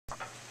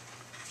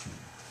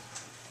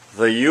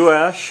The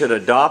U.S. should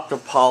adopt a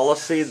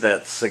policy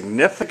that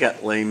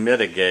significantly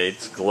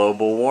mitigates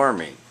global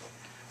warming.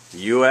 The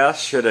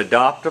U.S. should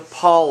adopt a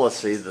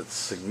policy that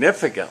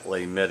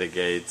significantly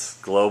mitigates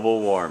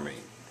global warming.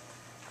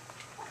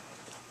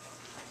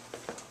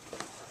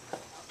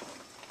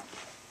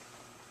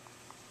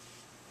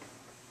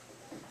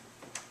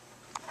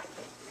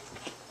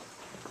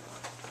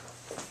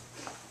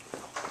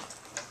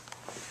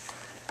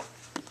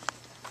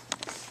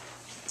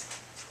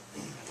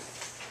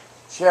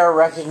 Chair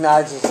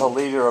recognizes the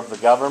Leader of the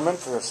Government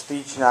for a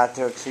speech not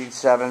to exceed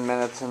 7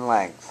 minutes in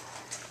length.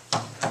 All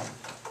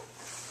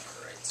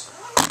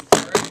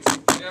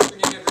right. Good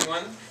afternoon,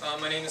 everyone.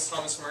 My name is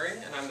Thomas Murray,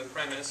 and I'm the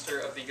Prime Minister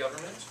of the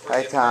Government.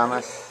 Hi,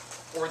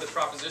 Thomas. Or the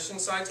proposition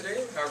side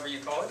today, however you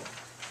call it.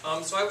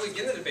 So I will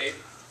begin the debate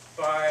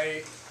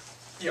by...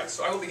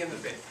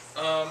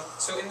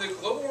 So in the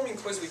global warming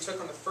quiz we took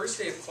on the first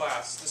day of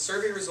class, the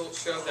survey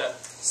results showed that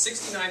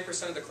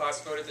 69% of the class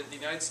voted that the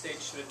United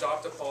States should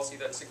adopt a policy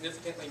that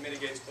significantly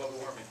mitigates global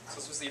warming. So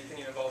this was the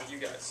opinion of all of you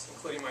guys,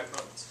 including my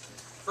opponents.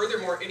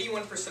 Furthermore,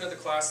 81% of the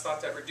class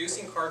thought that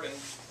reducing carbon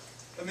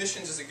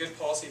emissions is a good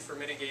policy for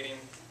mitigating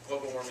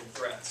global warming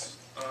threats.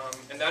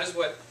 And that is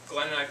what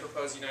Glenn and I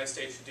propose the United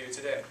States should do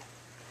today.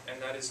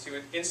 And that is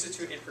to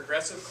institute a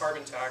progressive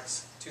carbon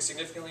tax to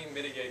significantly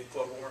mitigate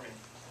global warming.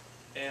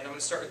 And I'm going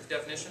to start with the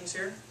definitions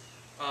here.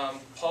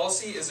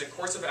 Policy is a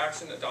course of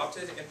action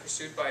adopted and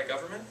pursued by a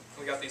government.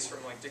 We got these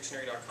from like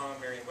dictionary.com,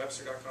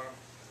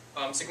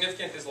 merriam-webster.com.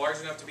 Significant is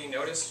large enough to be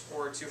noticed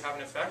or to have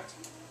an effect.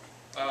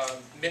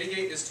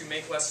 Mitigate is to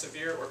make less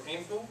severe or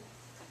painful.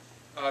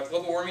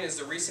 Global warming is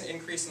the recent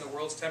increase in the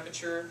world's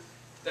temperature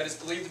that is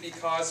believed to be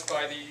caused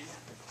by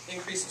the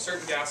increase in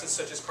certain gases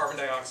such as carbon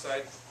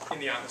dioxide in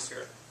the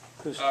atmosphere.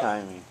 Who's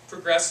timing?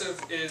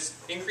 Progressive is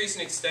increase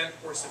in extent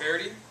or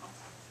severity.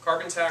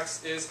 Carbon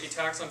tax is a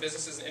tax on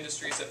businesses and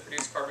industries that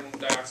produce carbon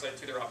dioxide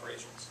through their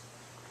operations.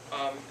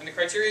 And the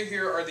criteria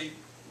here are the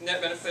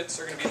net benefits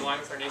are going to be in line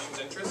with our nation's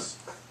interests.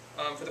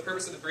 For the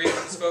purpose of the brief,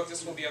 this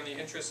focus will be on the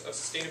interests of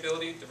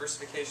sustainability,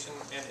 diversification,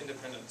 and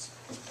independence.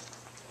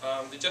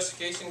 The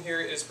justification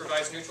here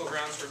provides neutral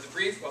grounds for the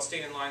brief while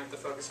staying in line with the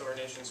focus of our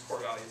nation's core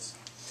values.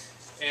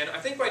 And I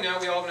think by now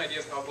we all have an idea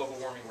of how global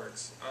warming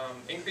works.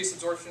 Increased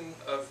absorption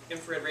of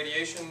infrared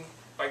radiation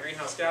by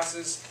greenhouse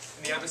gases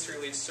in the atmosphere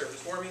leads to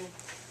surface warming.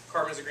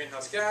 Carbon is a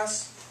greenhouse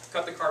gas.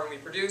 Cut the carbon we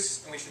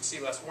produce, and we should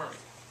see less warming.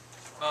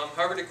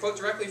 However, to quote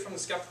directly from the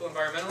skeptical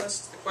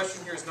environmentalist, the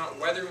question here is not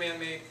whether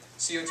man-made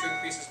CO2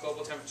 increases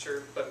global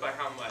temperature, but by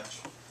how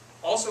much.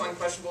 Also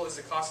unquestionable is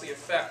the costly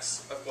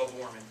effects of global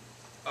warming.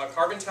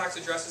 Carbon tax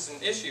addresses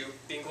an issue,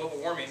 being global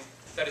warming,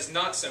 that is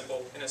not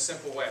simple in a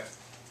simple way.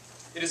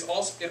 It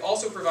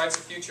also provides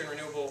the future in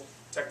renewable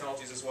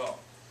technologies as well.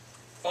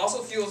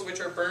 Fossil fuels which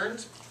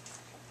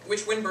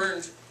when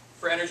burned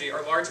for energy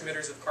are large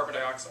emitters of carbon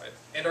dioxide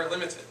and are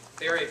limited.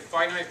 They are a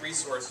finite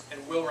resource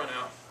and will run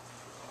out.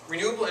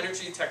 Renewable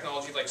energy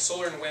technology like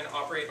solar and wind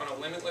operate on a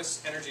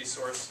limitless energy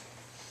source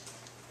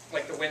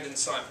like the wind and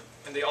sun,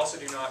 and they also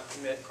do not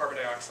emit carbon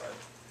dioxide.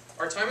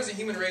 Our time as a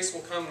human race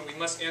will come when we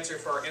must answer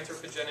for our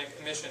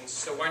anthropogenic emissions,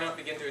 so why not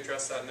begin to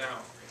address that now?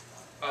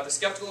 The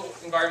skeptical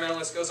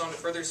environmentalist goes on to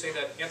further say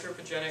that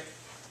anthropogenic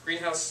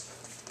greenhouse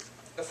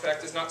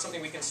effect is not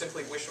something we can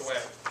simply wish away.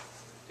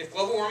 If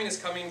global warming is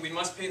coming, we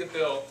must pay the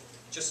bill.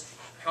 Just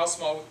how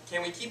small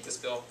can we keep this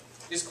bill?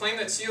 It is claimed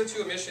that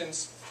CO2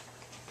 emissions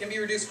can be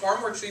reduced far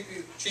more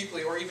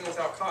cheaply or even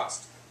without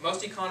cost.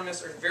 Most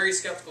economists are very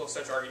skeptical of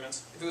such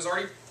arguments. If it was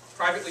already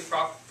privately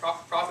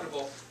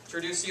profitable to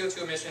reduce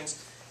CO2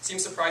 emissions, it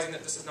seems surprising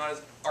that this has not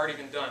already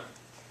been done.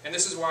 And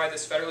this is why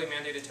this federally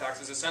mandated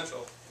tax is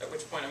essential, at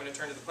which point I'm going to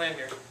turn to the plan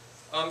here.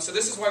 So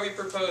this is why we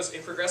propose a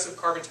progressive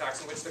carbon tax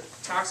in which the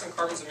tax on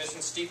carbon's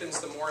emissions steepens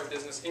the more a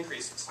business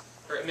emits.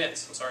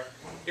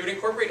 It would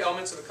incorporate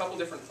elements of a couple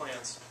different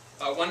plans.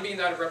 One being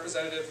that of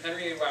Representative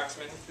Henry A.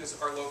 Waxman, who's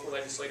our local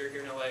legislator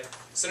here in LA,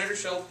 Senator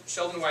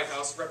Sheldon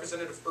Whitehouse,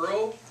 Representative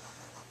Earl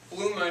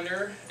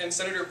Blumenauer, and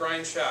Senator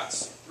Brian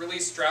Schatz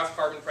released draft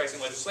carbon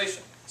pricing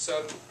legislation.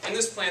 So in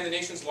this plan, the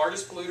nation's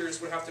largest polluters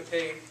would have to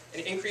pay an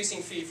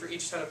increasing fee for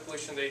each ton of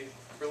pollution they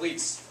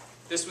release.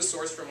 This was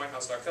sourced from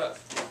whitehouse.gov.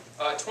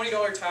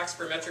 $20 tax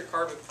per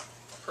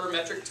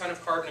metric ton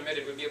of carbon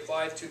emitted would be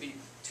applied to the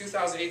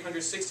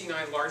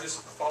 2,869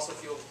 largest fossil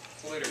fuel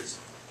polluters,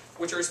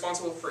 which are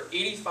responsible for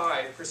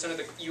 85% of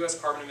the U.S.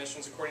 carbon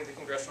emissions according to the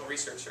Congressional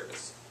Research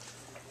Service.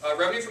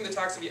 Revenue from the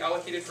tax would be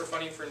allocated for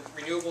funding for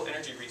renewable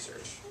energy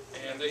research.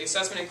 And the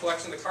assessment and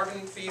collection of the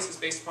carbon fees is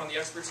based upon the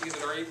expertise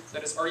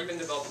that has already been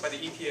developed by the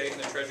EPA and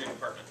the Treasury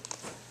Department.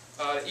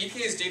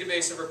 EPA's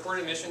database of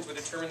reported emissions would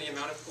determine the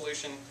amount of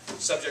pollution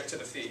subject to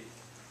the fee.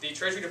 The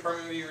Treasury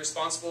Department would be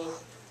responsible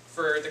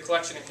for the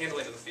collection and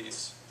handling of the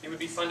fees. It would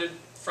be funded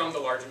from the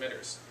large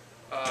emitters.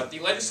 The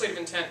legislative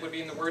intent would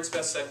be in the words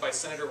best said by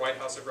Senator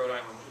Whitehouse of Rhode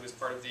Island, who was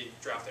part of the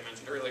draft I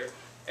mentioned earlier.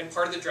 And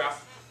part of the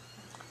draft,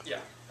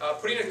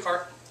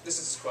 this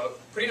is his quote,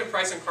 "Putting a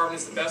price on carbon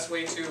is the best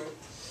way to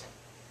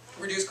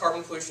reduce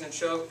carbon pollution and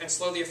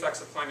slow the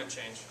effects of climate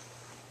change.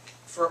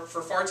 For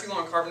far too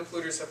long, carbon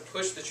polluters have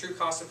pushed the true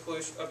cost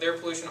of their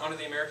pollution onto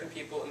the American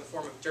people in the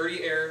form of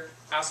dirty air,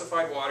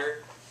 acidified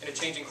water, and a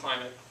changing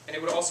climate. And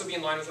it would also be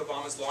in line with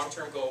Obama's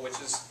long-term goal,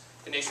 which is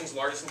the nation's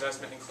largest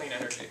investment in clean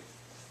energy.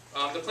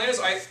 The plan,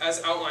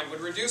 as outlined, would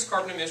reduce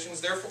carbon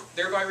emissions,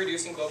 thereby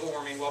reducing global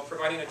warming, while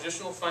providing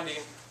additional funding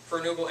for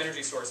renewable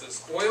energy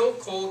sources. Oil,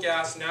 coal,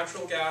 gas,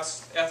 natural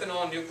gas,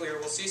 ethanol, and nuclear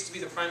will cease to be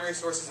the primary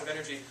sources of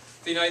energy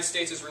for the United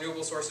States as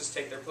renewable sources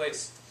take their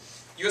place.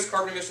 U.S.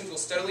 carbon emissions will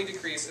steadily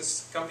decrease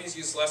as companies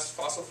use less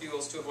fossil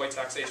fuels to avoid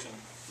taxation.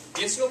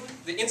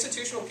 The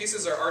institutional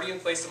pieces are already in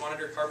place to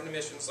monitor carbon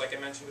emissions, like I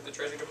mentioned with the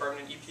Treasury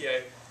Department and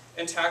EPA,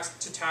 and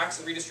tax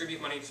and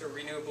redistribute money to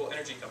renewable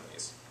energy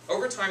companies.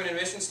 Over time, an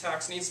emissions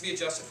tax needs to be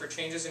adjusted for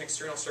changes in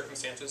external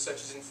circumstances, such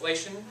as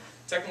inflation,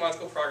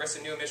 technological progress,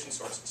 and new emission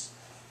sources.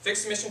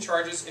 Fixed emission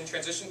charges in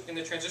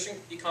the transition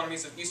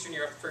economies of Eastern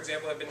Europe, for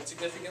example, have been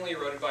significantly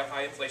eroded by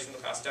high inflation in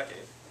the past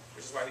decade,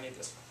 which is why we need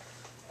this.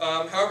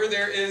 However,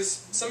 there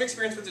is some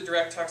experience with the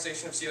direct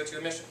taxation of CO2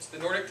 emissions. The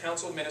Nordic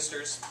Council of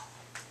Ministers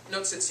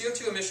notes that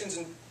CO2 emissions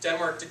in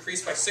Denmark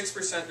decreased by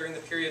 6% during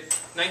the period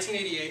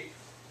 1988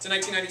 to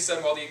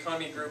 1997, while the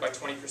economy grew by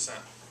 20%.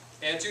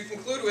 And to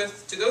conclude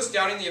with, to those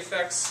doubting the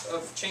effects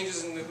of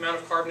changes in the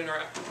amount of carbon in our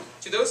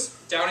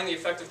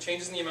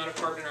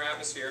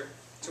atmosphere,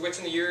 to which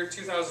in the year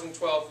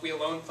 2012 we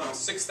alone found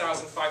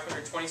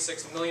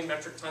 6,526 million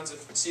metric tons of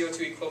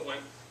CO2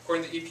 equivalent,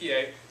 according to the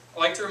EPA, I'd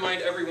like to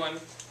remind everyone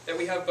that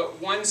we have but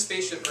one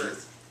spaceship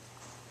Earth,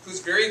 whose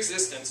very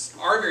existence,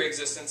 our very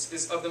existence,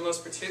 is of the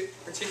most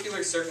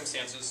particular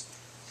circumstances.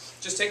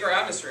 Just take our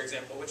atmosphere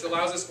example, which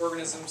allows us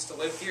organisms to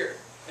live here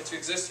and to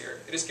exist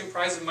here. It is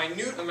comprised of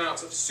minute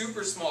amounts of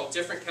super small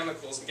different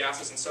chemicals and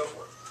gases and so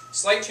forth.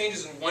 Slight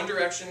changes in one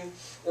direction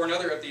or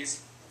another of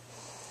these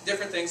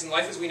different things, and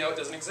life as we know it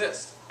doesn't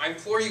exist. I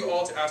implore you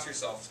all to ask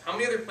yourselves, how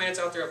many other planets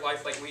out there have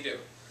life like we do?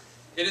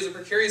 It is a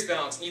precarious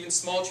balance, and even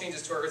small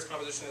changes to our Earth's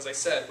composition, as I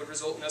said, would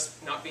result in us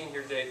not being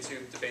here today to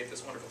debate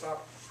this wonderful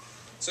topic.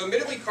 So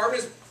admittedly, carbon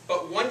is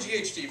but one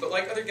GHG, but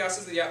like other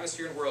gases of the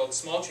atmosphere and world,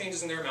 small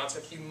changes in their amounts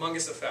have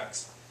humongous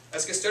effects.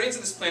 As custodians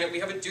of this planet,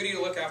 we have a duty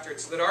to look after it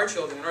so that our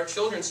children and our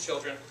children's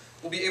children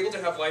will be able to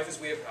have life as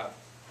we have had.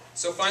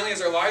 So finally, as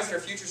our lives and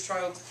our future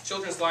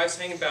children's lives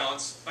hang in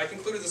balance, I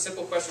conclude with a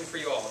simple question for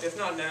you all. If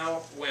not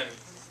now, when?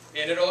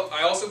 And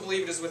I also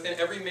believe it is within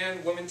every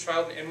man, woman,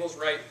 child, and animal's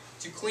right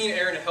to clean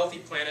air and a healthy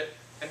planet,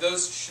 and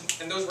those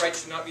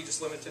rights should not be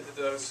just limited to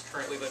those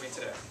currently living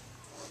today.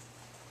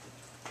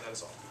 That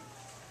is all.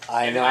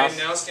 I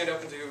now stand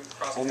open to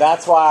cross-examination. And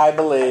that's why I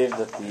believe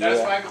that the That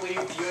is why I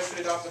believe the U.S. should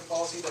adopt a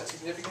policy that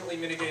significantly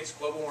mitigates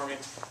global warming,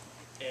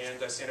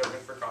 and I stand open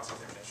for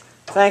cross-examination.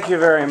 Thank you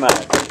very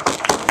much.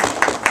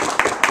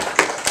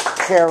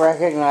 Chair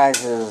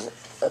recognizes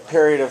a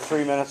period of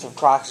 3 minutes of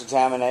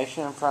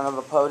cross-examination in front of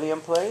the podium,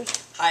 please.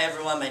 Hi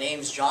everyone, my name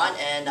is John,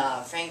 and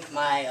thank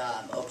my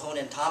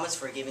opponent Thomas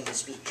for giving the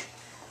speech.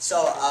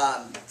 So,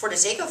 for the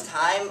sake of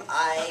time,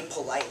 I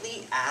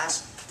politely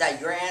ask that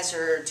your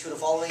answer to the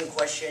following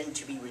question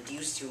to be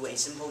reduced to a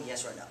simple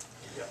yes or no.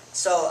 Yeah.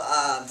 So,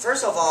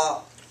 first of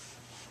all,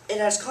 it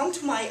has come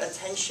to my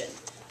attention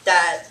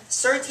that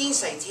certain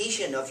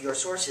citation of your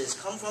sources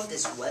come from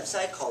this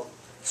website called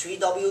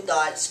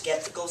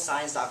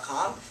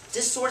www.skepticalscience.com.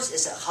 This source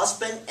is a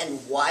husband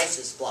and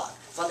wife's blog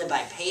funded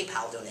by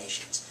PayPal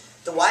donations.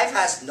 The wife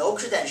has no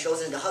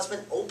credentials, and the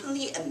husband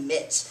openly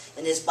admits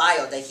in his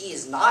bio that he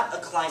is not a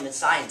climate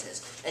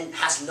scientist and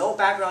has no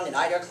background in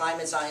either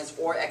climate science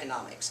or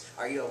economics.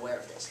 Are you aware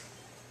of this?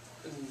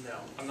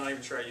 No, I'm not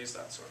even sure I use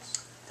that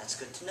source. That's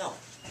good to know.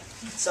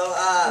 So,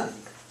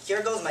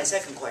 here goes my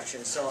second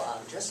question. So,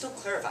 just to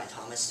clarify,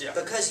 Thomas,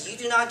 because you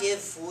do not give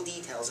full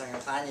details on your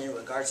plan in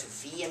regards to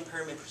fee and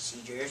permit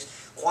procedures,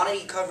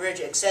 quantity coverage,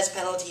 excess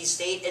penalties,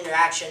 state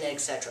interaction,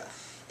 etc.,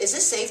 is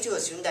it safe to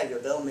assume that your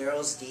bill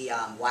mirrors the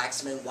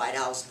Waxman, White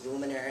House,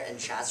 Blumenauer, and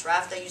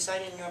Schatz-Raff that you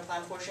cited in your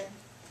plan portion?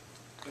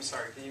 I'm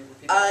sorry, can you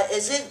repeat that?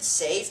 Is it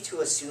safe to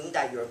assume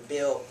that your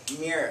bill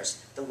mirrors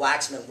the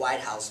Waxman,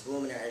 White House,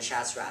 Blumenauer, and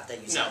Schatz-Raff that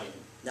you cited?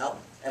 No.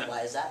 And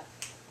why is that?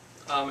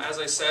 As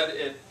I said,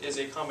 it is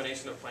a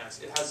combination of plans.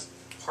 It has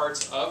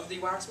parts of the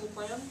Waxman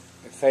plan.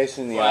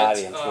 Facing the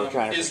audience, we're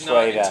trying to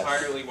persuade us. It's not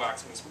entirely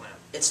Waxman's plan.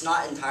 It's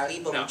not entirely,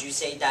 but No. would you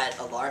say that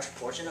a large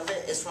portion of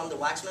it is from the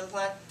Waxman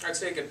plan? I'd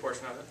say a good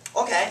portion of it.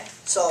 Okay,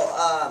 so,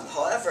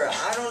 however,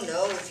 I don't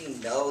know if you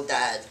know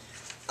that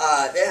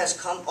it has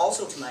come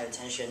also to my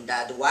attention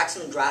that the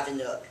Waxman draft in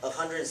the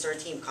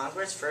 113th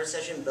Congress First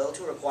Session Bill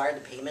to require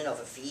the payment of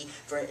a fee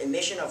for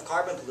emission of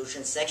carbon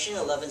pollution, Section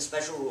 11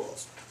 special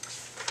rules,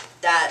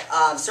 that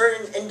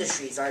certain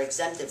industries are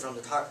exempted from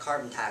the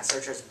carbon tax,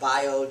 such as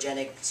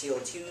biogenic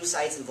CO2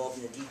 sites involved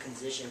in the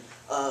decomposition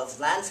of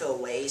landfill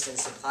waste and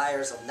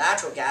suppliers of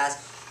natural gas,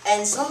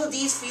 and some of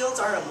these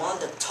fields are among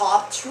the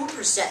top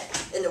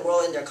 2% in the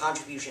world in their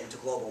contribution to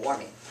global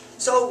warming.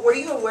 So, were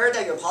you aware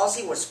that your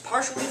policy was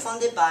partially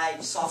funded by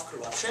soft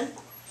corruption?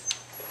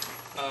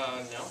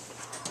 No.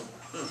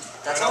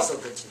 That's also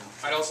good to know.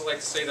 I'd also like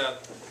to say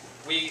that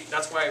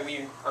That's why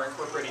we are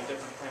incorporating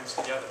different plans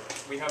together.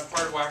 We have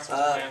part of Waxman's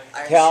plan.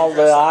 Tell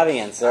the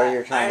audience there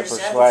you're trying to persuade.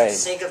 For the persuade.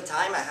 sake of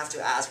time, I have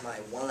to ask my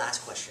one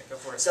last question. Go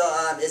for it. So,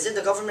 is it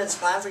the government's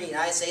plan for the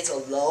United States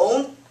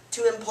alone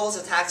to impose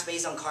a tax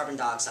based on carbon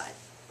dioxide?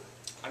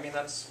 I mean,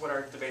 that's what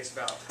our debate's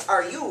about.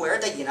 Are you aware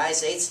that the United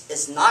States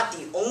is not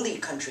the only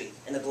country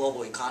in the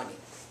global economy?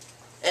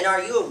 And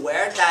are you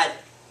aware that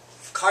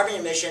carbon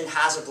emission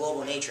has a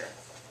global nature?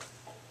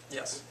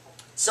 Yes.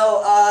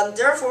 So,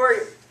 therefore,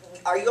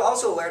 are you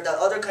also aware that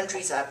other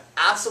countries have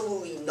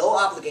absolutely no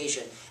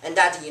obligation and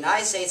that the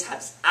United States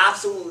has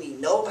absolutely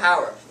no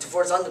power to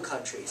force other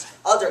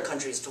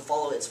countries to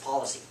follow its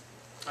policy?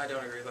 I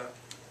don't agree with that.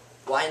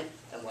 Why,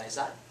 and why is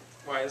that?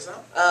 Why is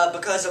that?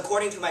 Because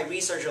according to my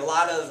research, a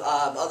lot of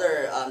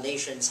other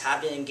nations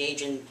have been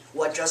engaged in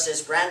what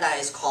Justice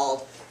Brandeis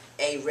called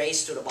a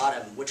race to the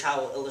bottom, which I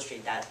will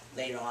illustrate that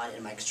later on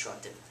in my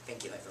constructive.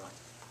 Thank you, everyone.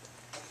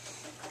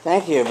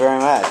 Thank you very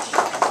much.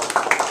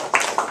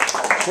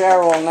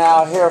 Chair will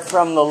now hear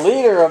from the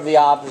leader of the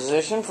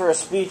opposition for a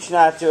speech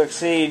not to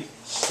exceed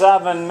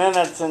 7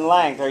 minutes in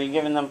length. Are you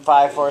giving them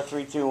 5, 4,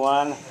 3, 2,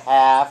 1,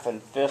 half,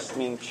 and fist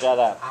means shut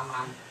up?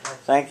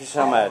 Thank you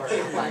so much.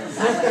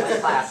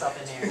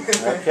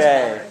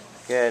 Okay,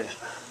 good.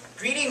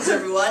 Greetings,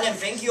 everyone, and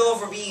thank you all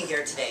for being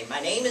here today. My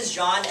name is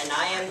John, and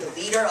I am the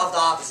leader of the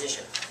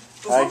opposition.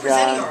 Before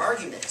presenting our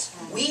arguments,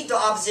 we, the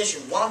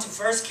opposition, want to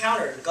first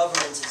counter the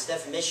government's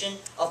definition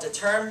of the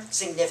term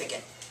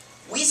significant.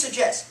 We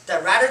suggest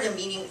that rather than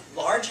meaning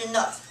large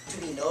enough to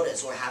be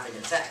noticed or have an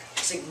effect,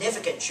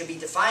 significant should be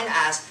defined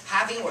as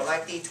having or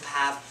likely to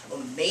have a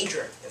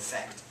major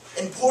effect.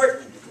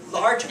 Important,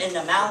 large in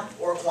amount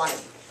or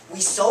quantity. We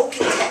so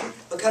contend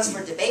because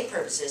for debate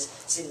purposes,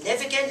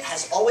 significant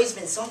has always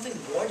been something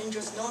more than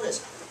just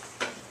noticed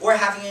or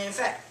having an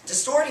effect.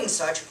 Distorting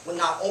such would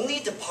not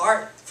only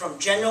depart from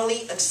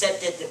generally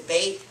accepted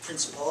debate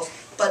principles,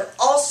 but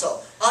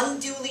also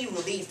unduly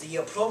relieve the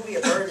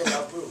appropriate burden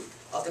of proof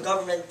of the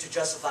government to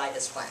justify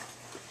its plan.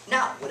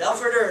 Now, without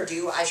further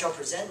ado, I shall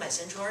present my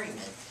central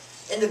argument.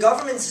 In the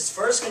government's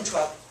first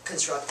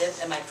constructive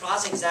and my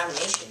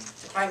cross-examination,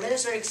 the Prime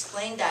Minister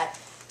explained that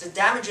the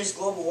damages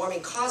global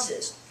warming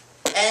causes,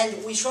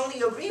 and we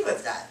strongly agree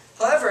with that.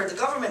 However, the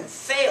government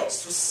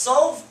fails to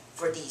solve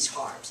for these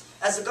harms.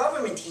 As a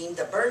government team,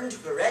 the burden to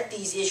correct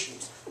these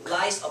issues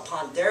lies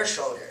upon their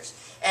shoulders.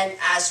 And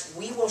as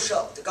we will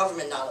show, the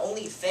government not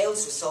only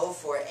fails to solve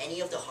for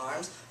any of the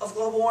harms of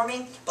global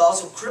warming, but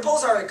also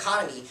cripples our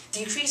economy,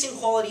 decreasing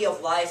quality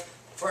of life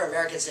for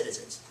American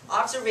citizens.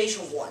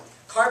 Observation 1.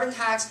 Carbon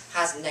tax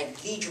has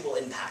negligible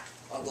impact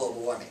on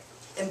global warming.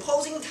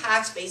 Imposing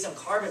tax based on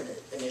carbon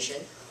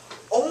emission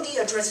only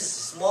addresses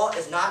a small,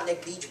 if not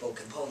negligible,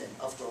 component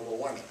of global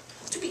warming.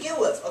 To begin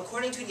with,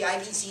 according to the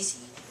IPCC,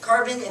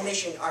 carbon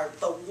emission are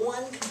but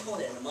one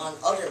component among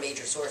other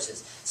major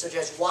sources, such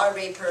as water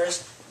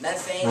vapors,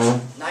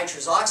 methane,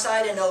 nitrous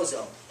oxide, and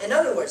ozone. In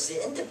other words,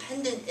 the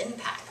independent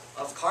impact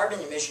of carbon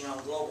emission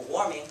on global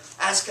warming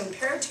as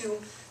compared to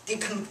the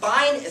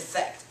combined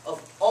effect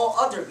of all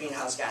other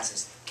greenhouse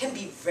gases can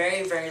be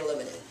very, very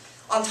limited.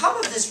 On top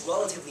of this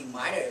relatively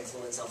minor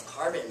influence of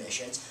carbon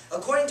emissions,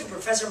 according to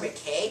Professor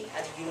McKay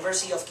at the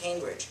University of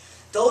Cambridge,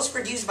 those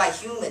produced by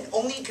human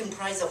only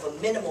comprise of a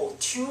minimal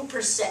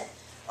 2%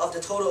 of the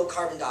total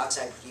carbon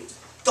dioxide produced.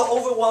 The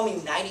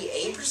overwhelming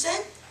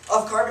 98%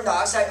 of carbon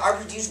dioxide are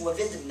produced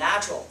within the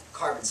natural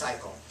carbon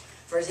cycle.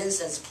 For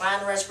instance,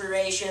 plant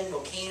respiration,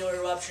 volcano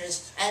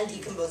eruptions, and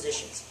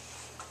decompositions.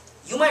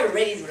 You might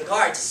already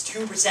regard this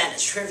 2%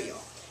 as trivial.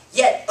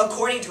 Yet,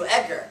 according to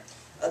Edgar,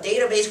 a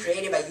database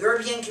created by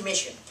European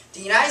Commission,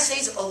 the United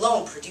States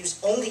alone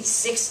produced only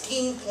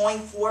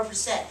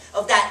 16.4%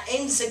 of that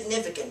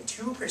insignificant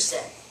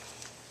 2%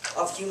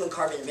 of human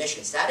carbon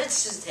emissions. That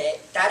is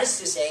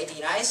to say, the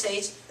United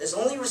States is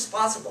only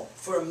responsible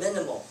for a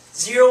minimal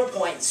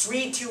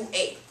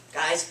 0.328,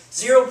 guys,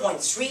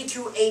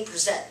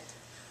 0.328%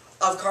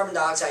 of carbon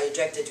dioxide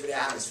ejected to the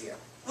atmosphere.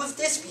 With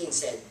this being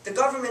said, the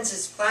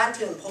government's plan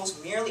to impose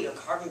merely a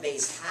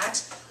carbon-based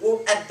tax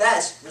will at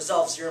best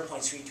resolve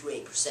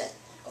 0.328%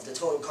 of the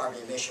total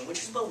carbon emission, which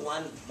is but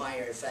one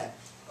minor effect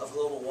of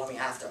global warming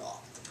after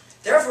all.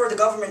 Therefore, the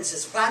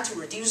government's plan to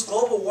reduce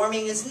global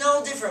warming is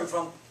no different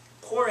from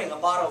pouring a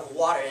bottle of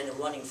water in a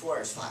running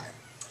forest fire.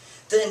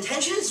 The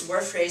intention is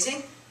worth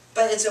praising,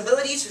 but its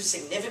ability to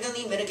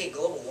significantly mitigate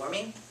global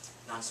warming,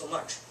 not so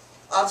much.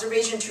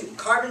 Observation 2.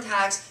 Carbon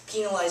tax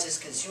penalizes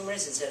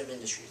consumers instead of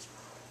industries.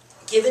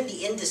 Given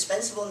the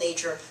indispensable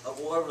nature of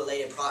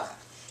war-related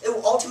product, it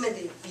will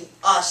ultimately be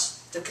us,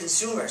 the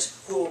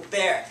consumers, who will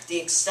bear the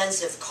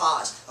extensive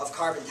cost of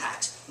carbon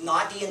tax,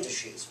 not the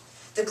industries.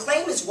 The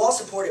claim is well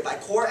supported by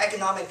core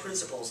economic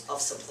principles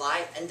of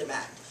supply and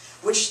demand,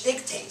 which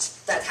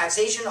dictates that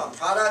taxation on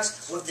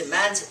products with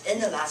demands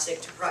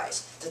inelastic to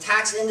price. The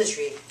tax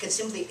industry can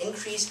simply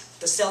increase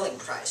the selling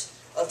price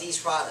of these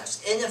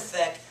products, in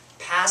effect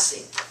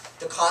passing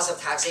the cost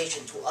of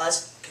taxation to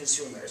us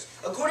consumers.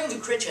 According to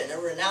Christian, a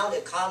renowned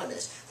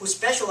economist who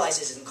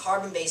specializes in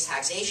carbon-based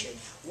taxation,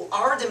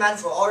 our demand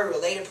for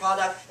oil-related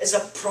products is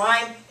a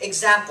prime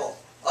example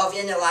of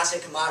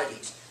inelastic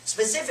commodities.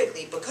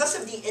 Specifically, because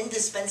of the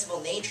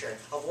indispensable nature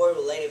of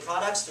oil-related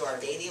products to our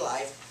daily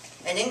life,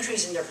 an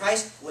increase in their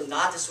price would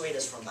not dissuade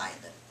us from buying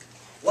them.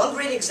 One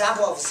great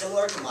example of a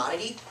similar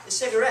commodity is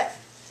cigarette.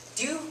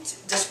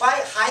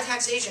 Despite high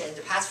taxation in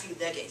the past few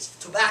decades,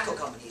 tobacco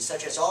companies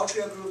such as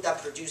Altria Group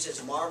that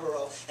produces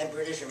Marlboro and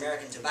British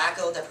American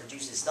Tobacco that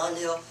produces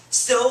Dunhill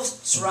still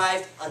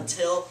thrive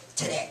until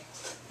today.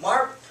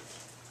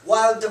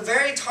 While the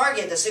very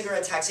target the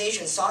cigarette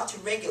taxation sought to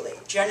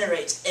regulate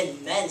generates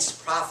immense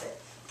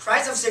profit,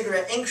 price of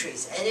cigarette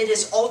increase, and it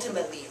is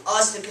ultimately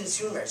us, the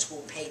consumers,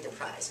 who pay the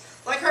price.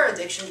 Like our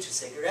addiction to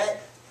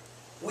cigarette,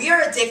 we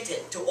are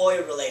addicted to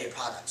oil-related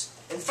products.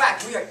 In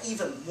fact, we are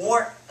even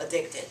more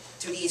addicted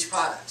to these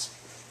products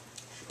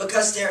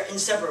because they're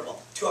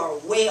inseparable to our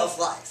way of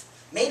life.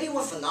 Maybe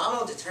with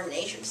phenomenal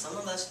determination, some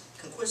of us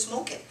can quit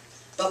smoking.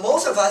 But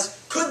most of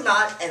us could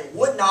not and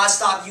would not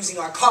stop using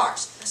our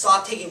cars,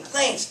 stop taking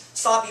planes,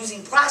 stop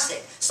using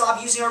plastic, stop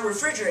using our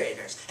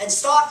refrigerators, and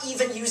stop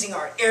even using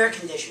our air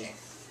conditioning.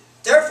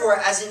 Therefore,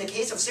 as in the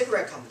case of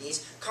cigarette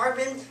companies,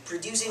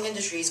 carbon-producing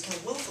industries can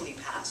willfully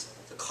pass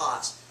the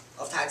cost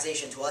of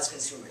taxation to us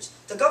consumers.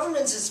 The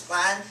government's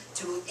plan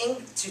to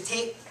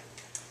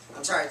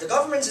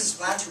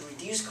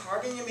reduce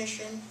carbon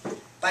emission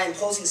by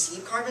imposing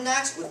steep carbon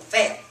tax would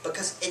fail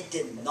because it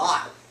did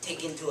not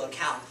take into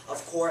account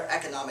of core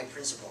economic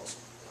principles.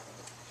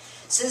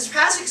 Since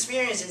past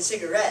experience in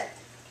cigarette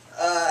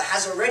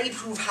has already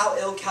proved how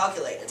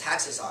ill-calculated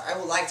taxes are, I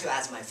would like to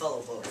ask my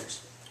fellow voters,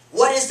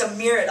 what is the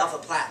merit of a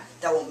plan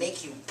that will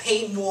make you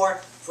pay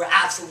more for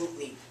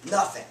absolutely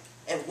nothing?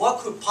 And what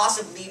could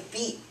possibly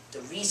be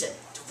the reason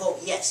to vote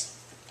yes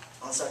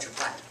on such a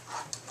plan?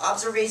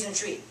 Observation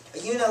 3. A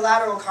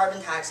unilateral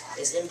carbon tax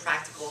is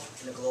impractical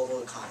in a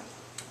global economy.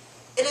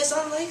 It is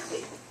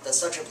unlikely that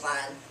such a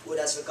plan would,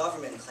 as the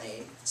government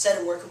claimed,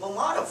 set a workable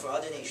model for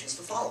other nations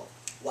to follow.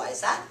 Why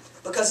is that?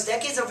 Because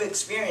decades of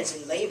experience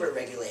in labor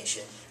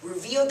regulation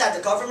revealed that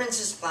the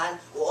government's plan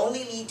will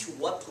only lead to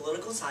what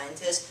political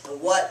scientists and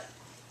what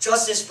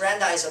Justice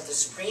Brandeis of the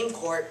Supreme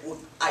Court would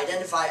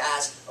identify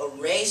as a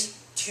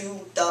race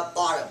to the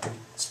bottom.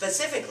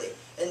 Specifically,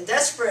 in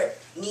desperate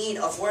need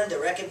of foreign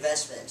direct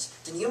investments,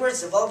 the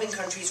numerous developing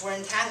countries were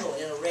entangled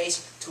in a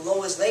race to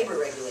lowest labor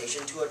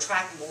regulation to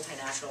attract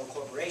multinational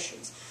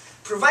corporations.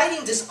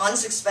 Providing this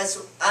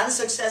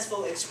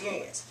unsuccessful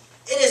experience,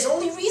 it is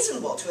only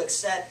reasonable to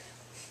accept,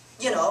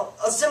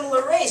 a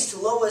similar race to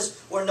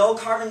lowest or no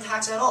carbon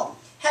tax at all.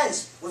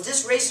 Hence, with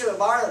this race to the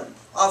bottom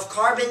of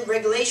carbon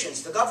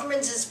regulations, the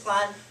government's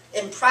plan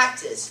in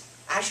practice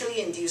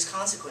actually induced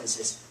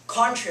consequences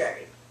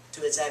contrary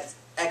to its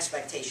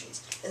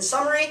expectations. In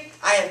summary,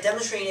 I have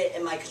demonstrated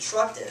in my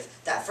constructive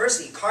that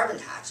firstly, carbon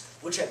tax,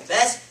 which at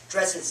best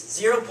addresses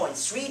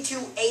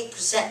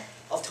 0.328%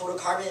 of total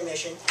carbon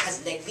emission,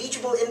 has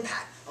negligible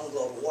impact on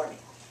global warming.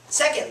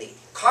 Secondly,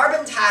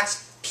 carbon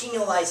tax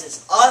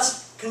penalizes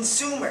us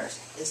consumers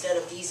instead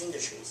of these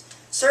industries.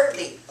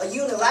 Thirdly, a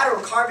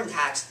unilateral carbon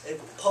tax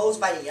imposed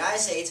by the United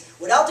States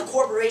without the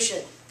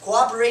cooperation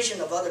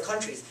of other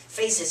countries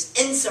faces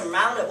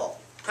insurmountable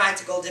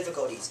practical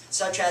difficulties,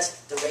 such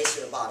as the race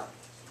to the bottom.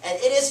 And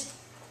it is,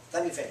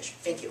 let me finish,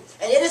 thank you.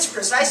 And it is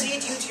precisely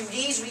due to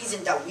these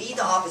reasons that we,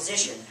 the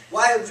opposition,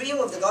 while agreeing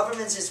with the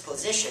government's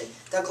position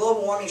that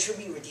global warming should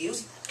be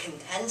reduced,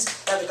 contends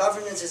that the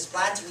government's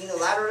plan to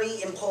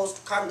unilaterally impose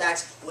carbon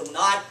tax would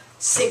not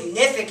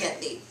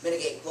significantly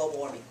mitigate global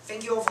warming.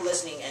 Thank you all for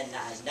listening, and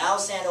I now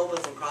stand open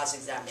for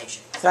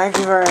cross-examination. Thank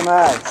you very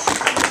much.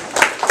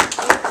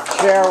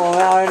 Chair will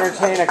now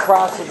entertain a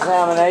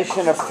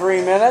cross-examination of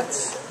 3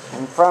 minutes.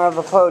 In front of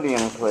the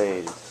podium,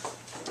 please.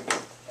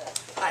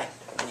 Hi,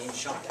 my name is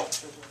Sean.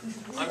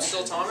 I'm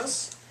still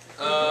Thomas.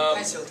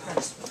 Hi, still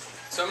Thomas.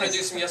 So I'm going to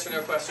do some yes or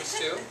no questions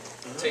too,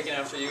 taking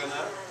after you in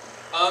that.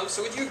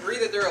 So would you agree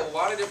that there are a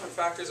lot of different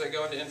factors that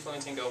go into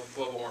influencing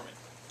global warming?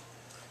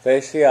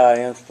 Face the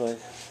audience,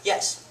 please.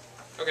 Yes.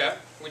 Okay.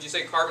 Would you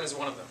say carbon is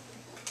one of them?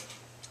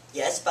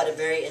 Yes, but a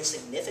very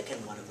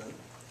insignificant one of them.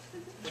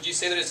 Would you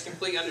say that it's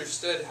completely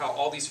understood how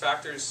all these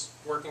factors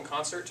work in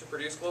concert to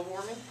produce global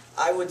warming?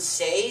 I would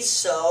say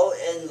so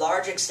in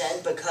large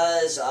extent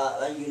because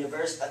a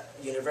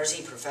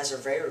university professor,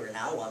 very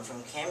renowned one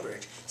from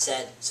Cambridge,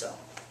 said so.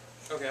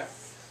 Okay.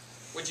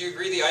 Would you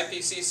agree the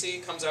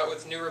IPCC comes out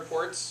with new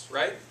reports,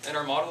 right? And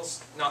our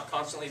models not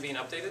constantly being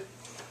updated?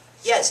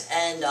 Yes,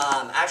 and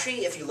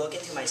actually if you look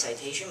into my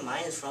citation,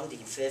 mine is from the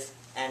 5th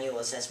annual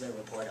assessment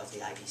report of the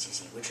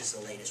IPCC, which is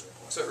the latest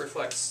report. So it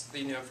reflects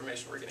the new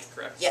information we're getting,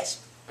 correct? Yes.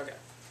 Okay.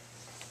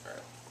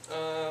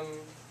 All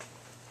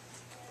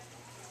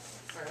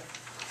right.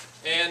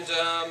 And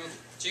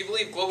do you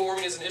believe global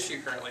warming is an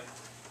issue currently?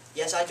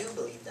 Yes, I do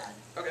believe that.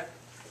 Okay.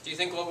 Do you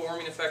think global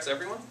warming affects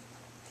everyone?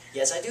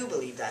 Yes, I do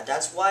believe that.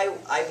 That's why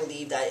I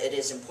believe that it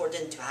is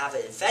important to have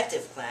an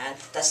effective plan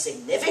that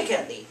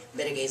significantly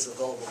mitigates the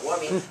global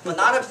warming, but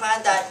not a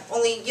plan that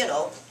only,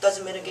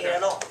 doesn't mitigate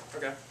at all.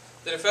 Okay.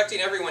 Then affecting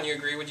everyone, you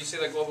agree, would you say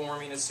that global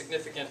warming is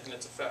significant in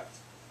its effect?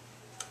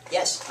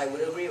 Yes, I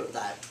would agree with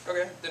that.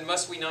 Okay. Then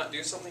must we not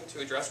do something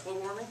to address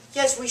global warming?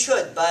 Yes, we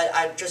should, but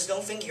I just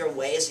don't think your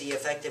way is the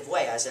effective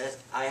way, as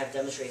I have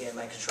demonstrated in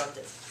my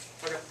constructive.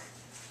 Okay.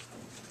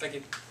 Thank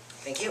you.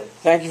 Thank you.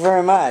 Thank you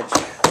very much.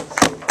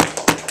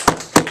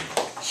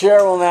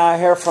 Chair will now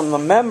hear from the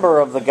member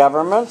of the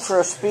government for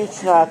a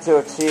speech not to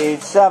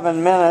exceed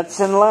 7 minutes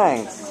in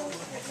length.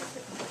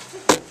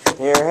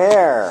 Hear,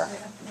 hear.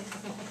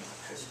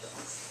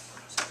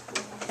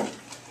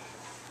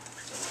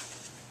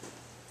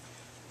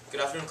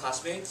 Good afternoon,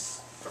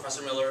 classmates,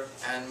 Professor Miller,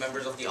 and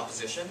members of the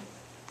opposition.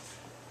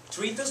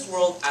 Treat this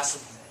world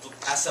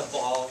as a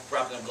ball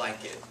wrapped in a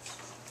blanket.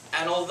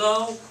 And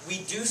although we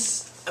do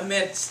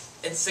emit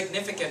a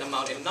significant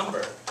amount in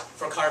number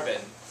for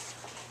carbon,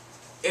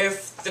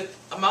 if the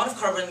amount of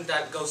carbon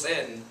that goes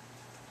in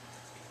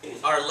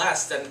are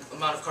less than the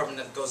amount of carbon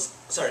that goes,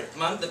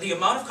 the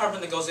amount of carbon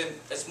that goes in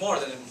is more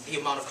than the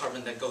amount of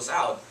carbon that goes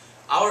out,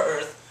 our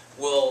Earth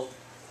will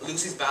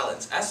lose its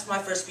balance. As my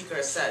first speaker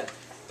has said,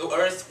 the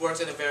Earth works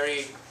in a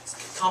very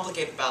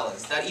complicated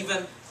balance, that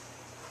even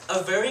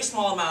a very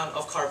small amount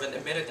of carbon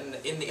emitted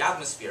in the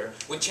atmosphere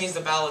would change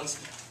the balance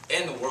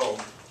in the world.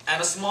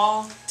 And a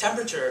small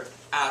temperature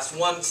as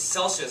 1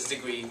 Celsius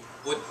degree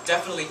would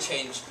definitely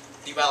change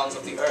the balance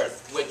of the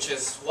Earth, which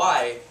is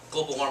why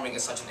global warming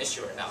is such an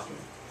issue right now.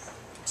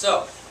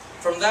 So,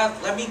 from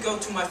that, let me go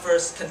to my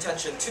first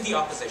contention to the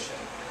opposition.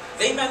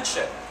 They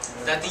mentioned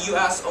that the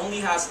US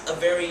only has a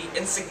very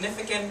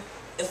insignificant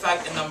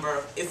effect in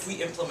number if we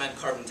implement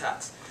carbon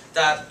tax.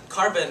 That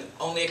carbon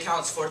only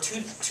accounts for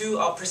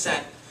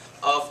 2%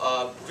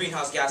 of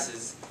greenhouse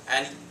gases,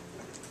 and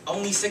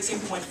only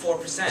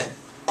 16.4%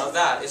 of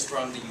that is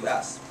from the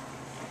US.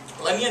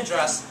 Let me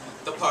address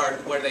the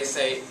part where they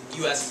say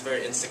US is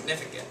very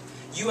insignificant.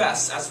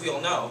 US, as we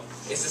all know,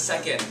 is the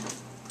second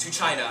to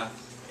China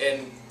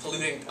in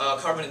polluting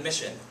carbon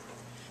emission.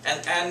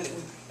 And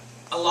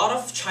a lot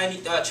of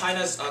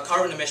China's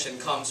carbon emission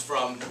comes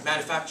from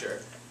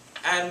manufacture.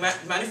 And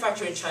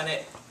manufacturing in China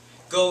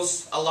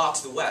goes a lot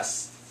to the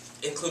West,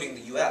 including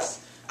the US.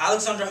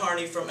 Alexandra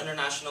Harney from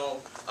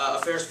International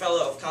Affairs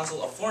Fellow of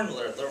Council of Foreign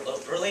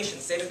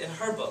Relations stated in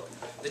her book,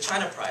 The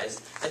China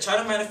Prize, that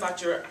China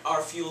manufacturers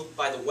are fueled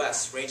by the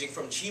West, ranging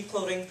from cheap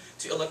clothing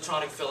to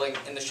electronic filling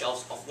in the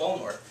shelves of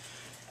Walmart.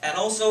 And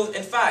also,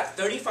 in fact,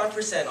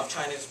 35% of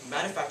China's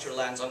manufacture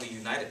lands on the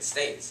United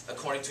States,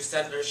 according to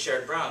Senator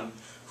Sherrod Brown,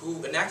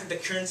 who enacted the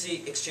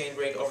Currency Exchange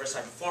Rate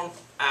Oversight Reform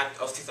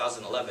Act of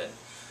 2011.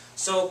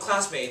 So,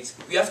 classmates,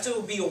 we have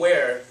to be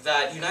aware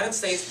that the United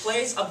States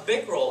plays a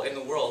big role in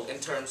the world in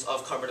terms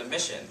of carbon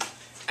emission.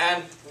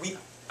 And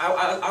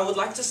I would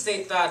like to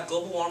state that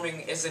global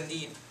warming is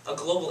indeed a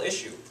global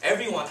issue.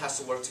 Everyone has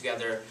to work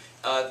together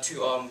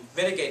to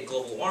mitigate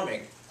global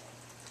warming.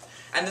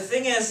 And the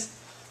thing is,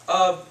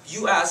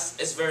 U.S.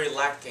 is very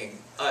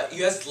lacking.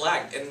 U.S.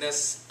 lagged in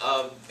this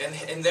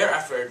in their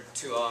effort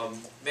to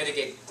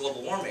mitigate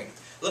global warming.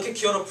 Look at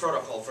Kyoto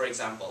Protocol, for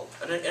example,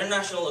 an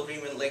international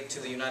agreement linked to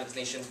the United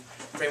Nations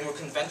Framework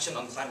Convention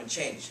on Climate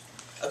Change.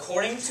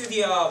 According to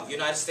the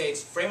United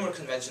States Framework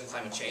Convention on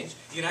Climate Change,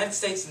 the United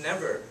States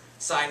never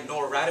signed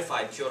nor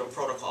ratified Kyoto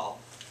Protocol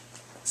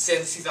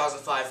since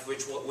 2005,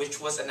 which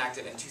was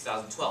enacted in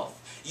 2012.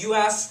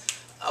 U.S.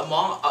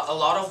 among a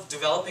lot of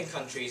developing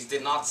countries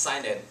did not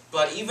sign it,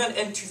 but even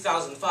in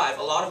 2005,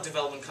 a lot of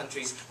developing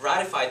countries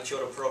ratified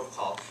Kyoto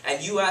Protocol,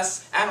 and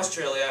US and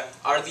Australia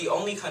are the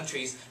only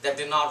countries that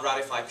did not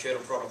ratify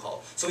Kyoto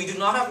Protocol. So we do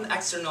not have an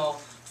external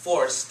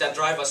force that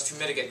drive us to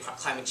mitigate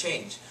climate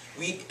change.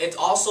 It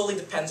all solely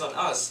depends on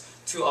us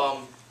to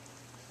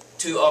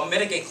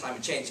mitigate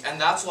climate change, and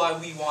that's why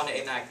we want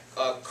to enact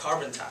a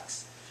carbon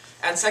tax.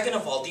 And second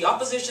of all, the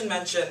opposition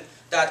mentioned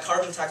that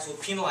carbon tax will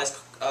penalize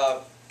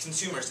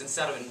consumers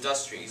instead of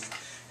industries.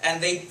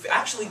 And they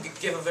actually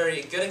give a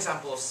very good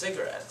example of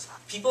cigarettes.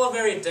 People are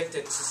very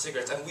addicted to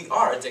cigarettes, and we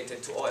are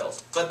addicted to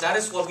oils. But that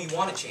is what we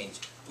want to change.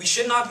 We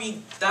should not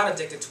be that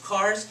addicted to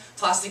cars,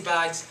 plastic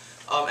bags,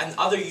 and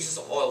other uses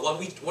of oil.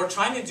 What we're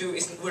trying to do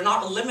is, we're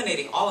not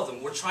eliminating all of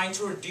them. We're trying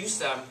to reduce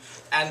them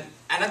and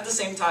at the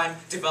same time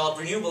develop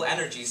renewable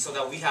energy so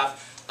that we have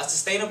a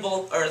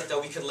sustainable Earth that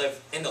we can live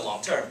in the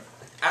long term.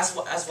 As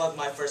what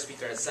my first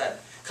speaker has said.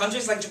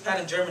 Countries like Japan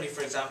and Germany,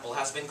 for example,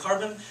 has been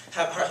capping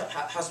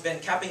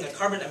the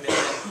carbon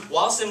emission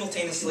while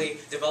simultaneously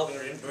developing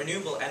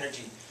renewable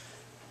energy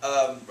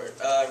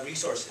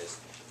resources.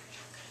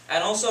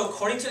 And also,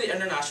 according to the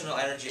International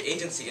Energy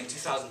Agency in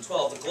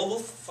 2012, the global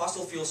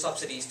fossil fuel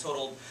subsidies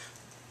totaled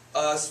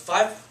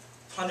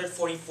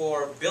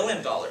 $544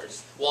 billion,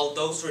 while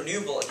those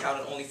renewable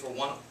accounted only for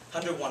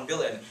 $101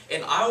 billion.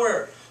 In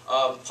our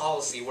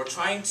policy, we're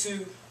trying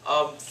to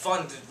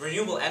fund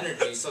renewable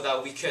energy so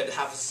that we could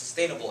have a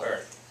sustainable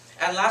Earth.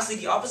 And lastly,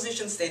 the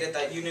opposition stated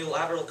that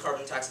unilateral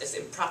carbon tax is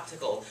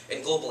impractical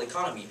in global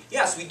economy.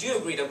 Yes, we do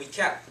agree that we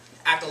can't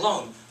act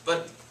alone,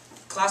 but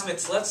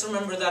classmates, let's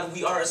remember that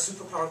we are a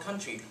superpower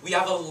country. We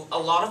have a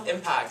lot of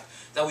impact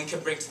that we can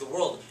bring to the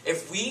world.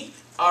 If we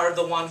are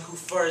the one who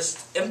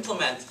first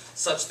implement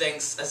such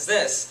things as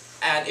this,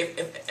 and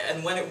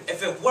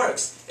if it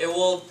works, it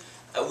will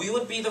we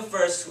would be the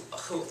first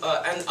who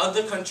and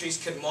other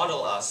countries could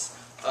model us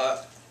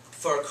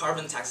for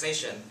carbon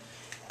taxation.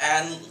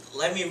 And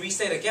let me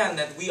restate again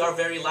that we are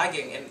very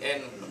lagging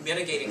in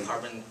mitigating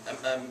carbon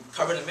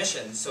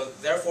emissions. So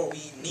therefore,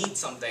 we need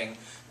something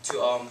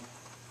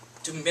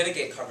to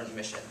mitigate carbon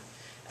emission.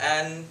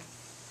 And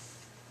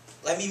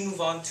let me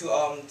move on to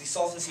the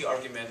solvency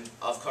argument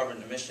of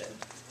carbon emission.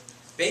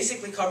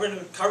 Basically, carbon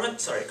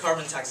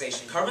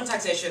taxation. Carbon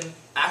taxation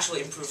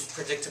actually improves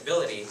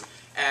predictability,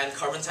 and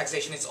carbon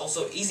taxation is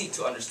also easy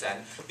to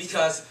understand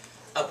because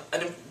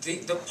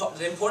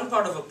the important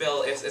part of a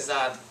bill is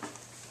that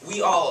we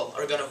all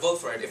are going to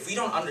vote for it. If we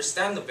don't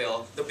understand the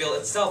bill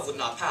itself would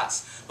not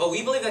pass. But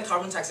we believe that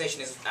carbon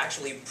taxation is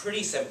actually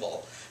pretty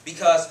simple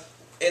because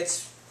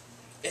it's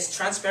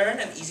transparent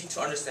and easy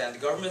to understand. The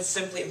government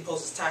simply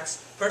imposes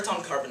tax per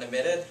ton carbon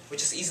emitted,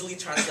 which is easily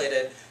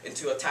translated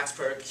into a tax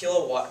per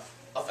kilowatt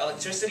of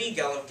electricity,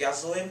 gallon of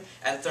gasoline,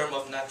 and therm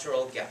of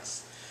natural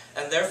gas.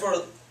 And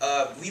therefore,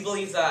 we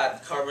believe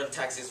that carbon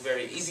tax is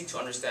very easy to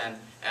understand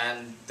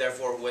and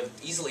therefore would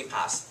easily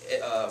pass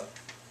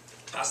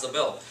the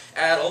bill.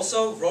 And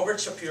also, Robert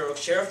Shapiro,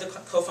 chair of the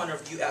co-founder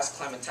of U.S.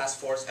 Climate Task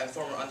Force and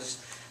former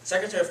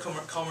Secretary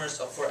of Commerce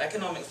for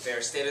Economic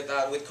Affairs, stated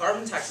that with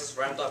carbon taxes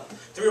ramped up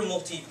through a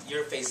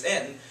multi-year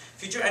phase-in,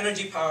 future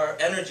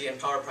energy and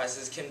power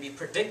prices can be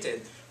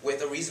predicted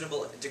with a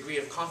reasonable degree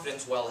of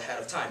confidence well ahead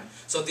of time.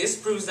 So this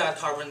proves that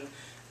carbon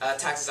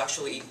tax is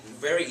actually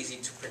very easy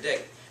to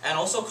predict. And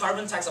also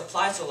carbon tax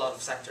applies to a lot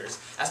of sectors.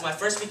 As my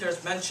first speaker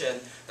has mentioned,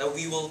 that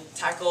we will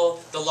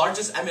tackle the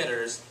largest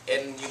emitters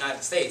in the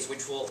United States,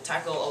 which will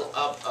tackle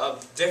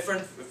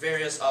different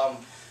various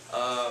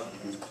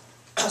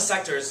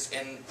sectors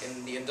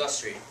in the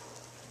industry.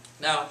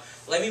 Now,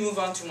 let me move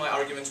on to my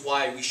arguments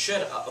why we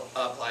should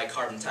apply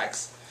carbon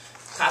tax.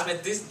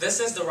 Classmate, this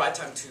is the right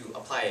time to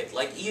apply it.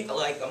 Like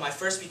my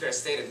first speaker has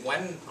stated,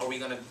 when are we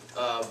going to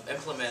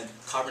implement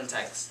carbon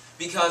tax?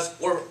 Because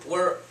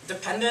we're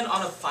dependent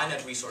on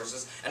finite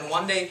resources, and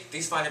one day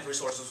these finite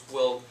resources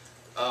will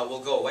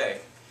go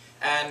away.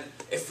 And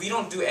if we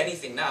don't do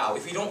anything now,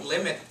 if we don't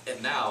limit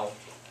it now,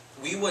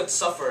 we would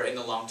suffer in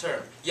the long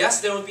term. Yes,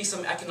 there would be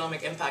some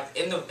economic impact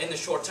in the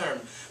short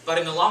term, but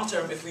in the long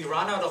term, if we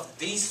run out of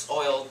these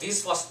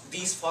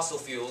fossil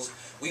fuels,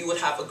 we would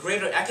have a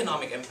greater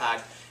economic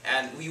impact,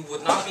 and we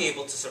would not be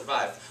able to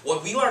survive.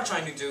 What we are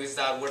trying to do is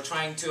that we're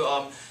trying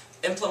to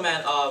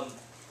implement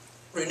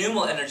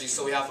renewable energy,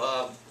 so we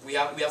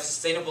have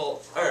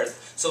sustainable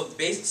Earth. So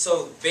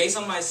based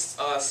on my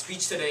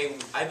speech today,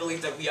 I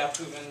believe that we have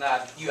proven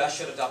that U.S.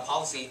 should adopt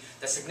policy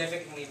that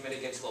significantly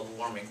mitigates global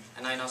warming.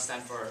 And I now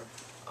stand for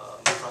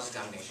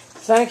cross-examination.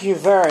 Thank you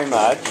very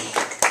much.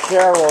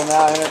 Chair will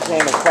now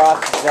entertain a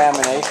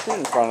cross-examination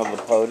in front of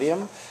the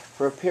podium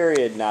for a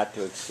period not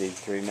to exceed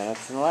 3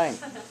 minutes in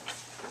length.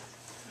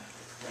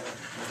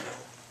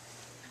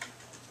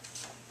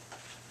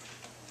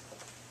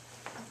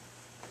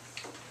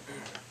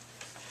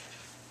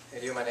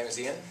 Hey, my name is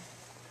Ian.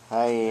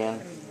 Hi,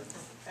 Ian.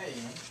 Hey.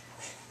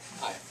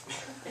 Hi.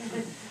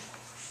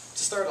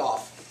 To start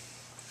off,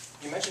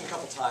 you mentioned a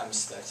couple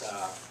times that...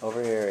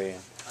 Over here,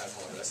 Ian. I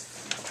apologize.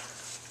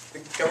 The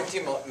government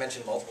team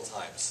mentioned multiple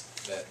times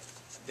that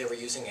they were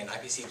using an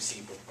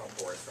IPCC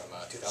report from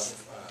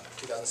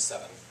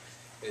 2007.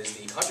 It is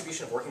the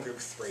contribution of Working Group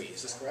 3.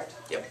 Is this correct?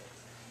 Yep.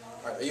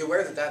 All right. Are you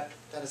aware that that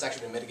has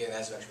actually been mitigated and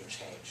has actually been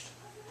changed?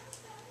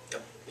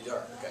 Yep. You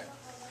are? Okay.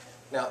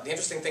 Now, the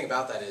interesting thing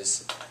about that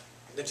is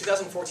the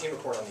 2014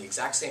 report on the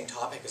exact same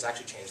topic has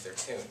actually changed their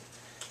tune.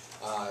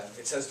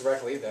 It says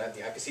directly that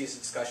the IPCC's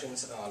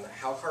discussions on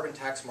how carbon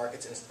tax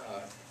creates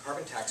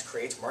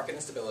market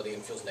instability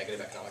and fuels negative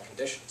economic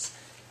conditions,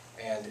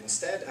 and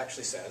instead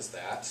actually says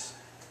that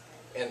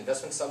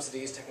investment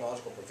subsidies,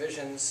 technological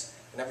provisions,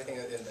 and everything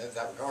in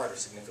that regard are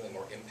significantly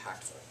more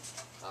impactful.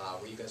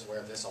 Were you guys aware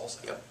of this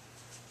also? Yep.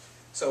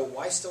 So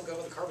why still go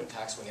with the carbon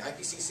tax when the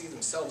IPCC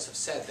themselves have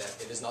said that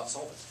it is not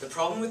solvent? The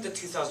problem with the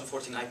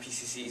 2014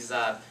 IPCC is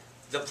that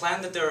the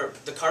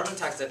carbon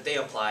tax that they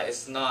apply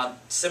is not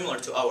similar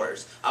to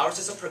ours. Ours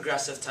is a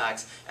progressive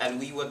tax,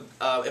 and we would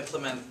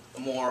implement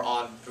more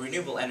on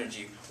renewable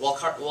energy, while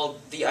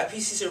the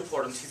IPCC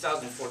report in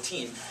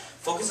 2014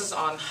 focuses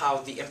on how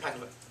the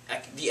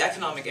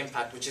economic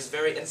impact, which is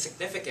very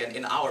insignificant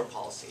in our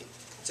policy.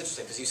 It's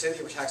interesting, because you say that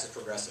your tax is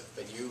progressive,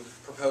 but you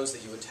propose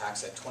that you would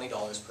tax at $20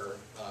 per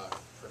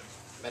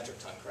metric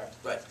ton, correct?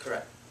 Right,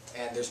 correct.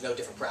 And there's no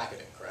different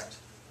bracketing, correct?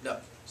 No.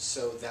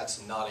 So that's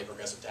not a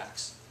progressive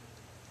tax?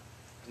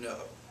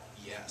 No.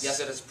 Yes. Yes,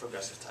 it is a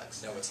progressive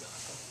tax. No, it's not.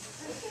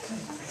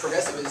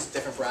 Progressive is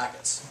different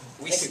brackets.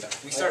 We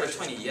start at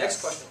 20, yes. Next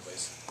question,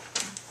 please.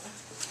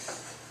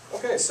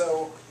 Okay,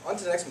 so on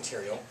to the next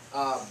material.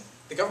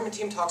 The government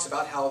team talks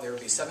about how there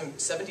would be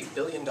 $70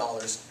 billion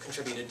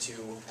contributed to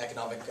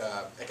economic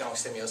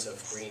stimulus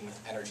of green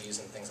energies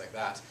and things like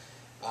that.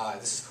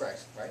 This is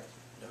correct, right?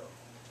 No.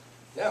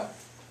 No.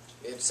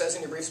 It says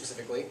in your brief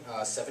specifically,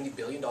 $70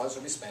 billion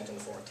will be spent in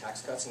the form of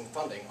tax cuts and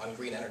funding on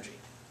green energy.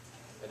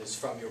 That is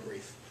from your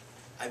brief.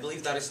 I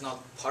believe that is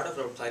not part of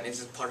our plan, it's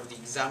just part of the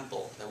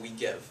example that we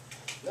give.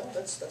 No,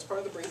 that's part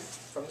of the brief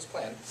from this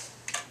plan.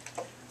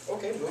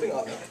 Okay, moving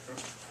on then.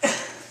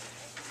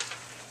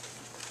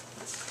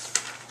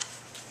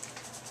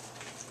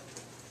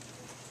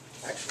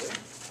 Actually,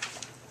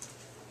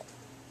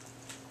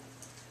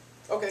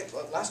 okay,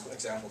 last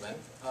example then.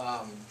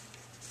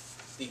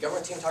 The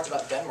government team talked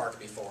about Denmark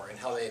before and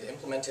how they had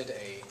implemented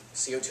a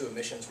CO2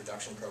 emissions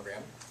reduction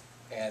program,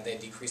 and they had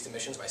decreased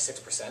emissions by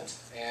 6%,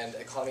 and the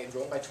economy had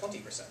grown by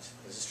 20%.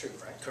 This is true,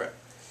 right? Correct.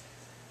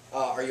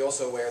 Are you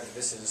also aware that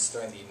this is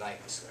during the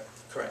 90s?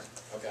 Correct.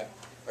 Okay.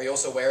 Are you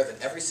also aware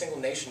that every single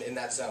nation in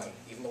that zone,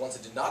 even the ones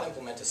that did not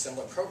implement a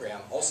similar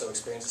program, also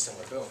experienced a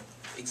similar boom?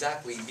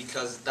 Exactly,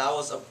 because that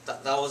was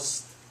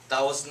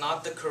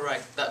not the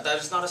correct. That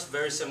is not a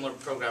very similar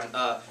program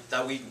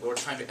that we were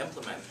trying to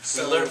implement.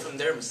 So, we learned from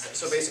their mistakes.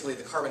 So basically,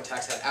 the carbon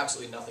tax had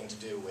absolutely nothing to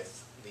do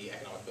with the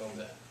economic boom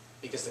then,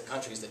 because the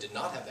countries that did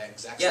not have that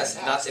exact same yes,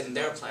 tax, that's in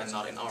their plan,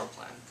 not in our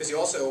plan. Because you're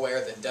also aware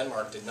that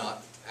Denmark did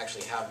not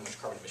actually have much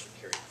carbon emission.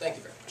 Period. Thank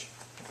you very much.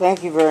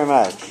 Thank you very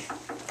much.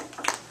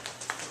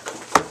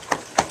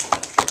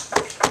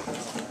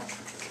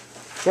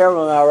 Chair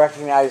will now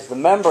recognize the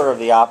member of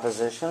the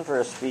opposition for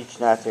a speech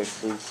not to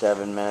exceed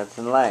 7 minutes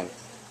in length.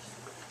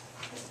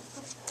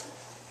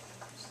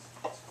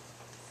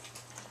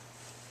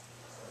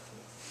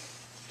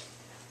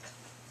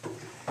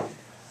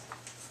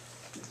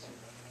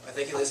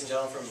 Thank you, ladies and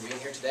gentlemen, for being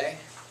here today.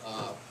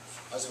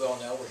 As we all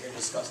know, we're here to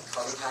discuss the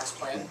carbon tax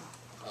plan.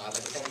 I'd like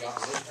to thank the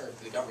opposition, or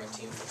the government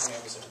team, for coming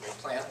up with such a great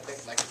plan.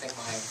 I'd like to thank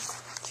my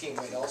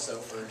teammate also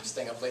for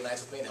staying up late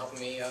nights with me and helping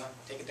me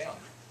take it down.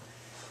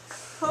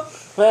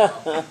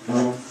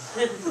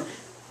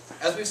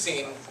 As we've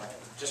seen,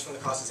 just from the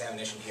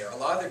cross-examination here, a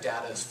lot of their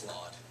data is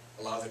flawed.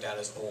 A lot of their data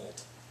is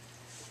old.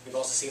 We've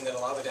also seen that a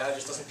lot of their data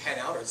just doesn't pan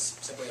out, or it's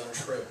simply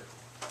untrue.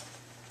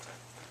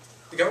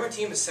 The government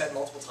team has said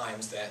multiple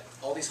times that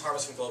all these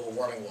harms from global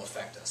warming will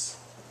affect us.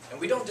 And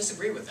we don't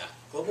disagree with that.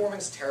 Global warming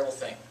is a terrible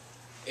thing.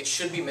 It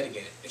should be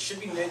mitigated. It should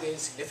be mitigated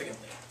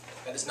significantly.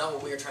 That is not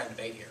what we are trying to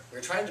debate here. We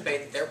are trying to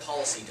debate that their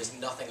policy does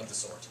nothing of the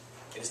sort.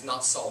 It is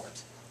not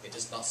solvent. It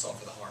does not solve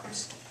for the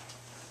harms.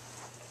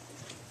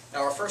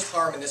 Now, our first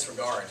harm in this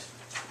regard,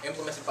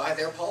 implemented by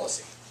their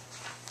policy,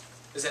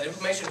 is that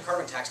implementation of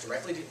carbon tax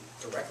directly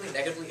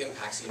negatively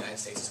impacts the United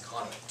States'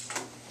 economy.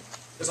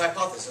 There's a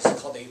hypothesis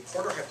called the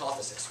Porter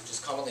hypothesis, which is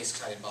commonly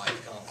cited by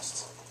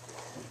economists,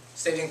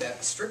 stating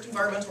that strict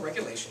environmental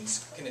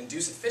regulations can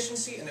induce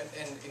efficiency and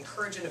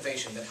encourage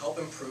innovation that help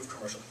improve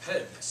commercial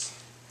competitiveness.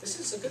 This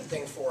is a good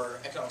thing for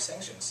economic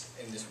sanctions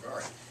in this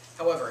regard.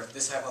 However,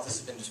 this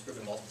hypothesis has been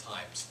disproven multiple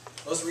times,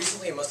 most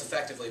recently and most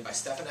effectively by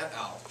Stefan et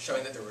al.,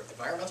 showing that the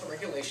environmental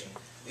regulation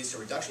leads to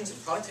reductions in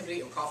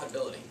productivity and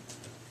profitability.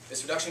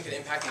 This reduction can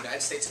impact the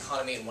United States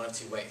economy in one of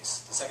two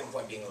ways, the second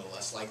point being a little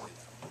less likely.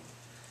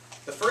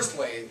 The first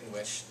way in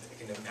which it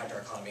can impact our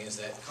economy is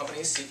that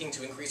companies seeking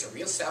to increase or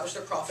reestablish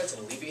their profits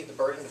and alleviate the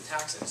burden of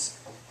taxes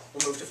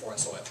will move to foreign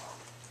soil.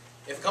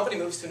 If a company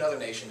moves to another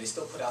nation, they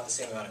still put out the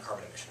same amount of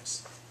carbon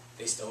emissions.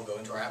 They still go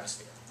into our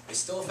atmosphere. They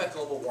still affect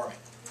global warming.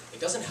 It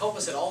doesn't help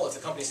us at all if the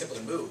company simply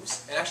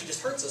moves. It actually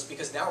just hurts us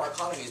because now our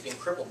economy is being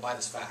crippled by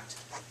this fact.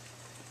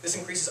 This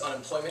increases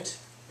unemployment,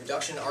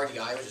 reduction in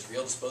RDI, which is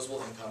real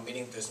disposable income,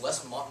 meaning there's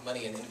less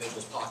money in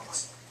individuals'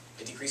 pockets.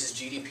 It decreases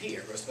GDP,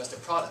 or gross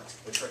domestic product,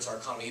 which hurts our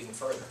economy even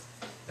further.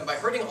 And by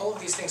hurting all of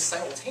these things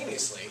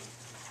simultaneously,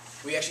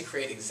 we actually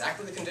create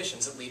exactly the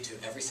conditions that lead to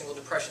every single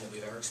depression that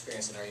we've ever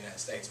experienced in our United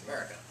States,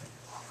 America.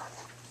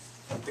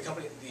 The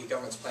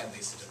government's plan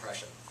leads to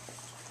depression.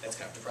 That's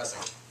kind of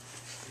depressing.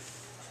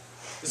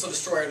 This will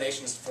destroy our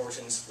nation's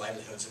fortunes,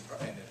 livelihoods,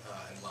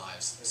 and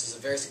lives. This is a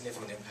very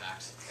significant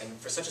impact. And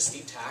for such a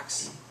steep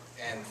tax,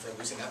 and for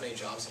losing that many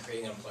jobs and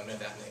creating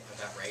unemployment at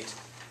that rate,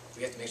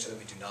 we have to make sure that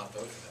we do not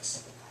vote for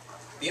this.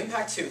 The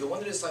impact, too, the one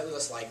that is slightly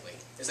less likely,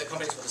 is that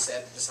companies will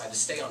decide to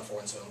stay on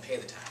foreign soil and pay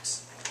the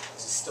tax.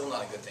 This is still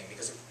not a good thing,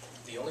 because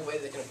the only way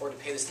that they can afford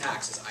to pay this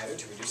tax is either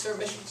to reduce their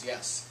emissions,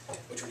 yes,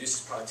 which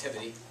reduces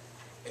productivity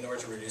in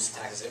order to reduce the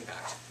tax's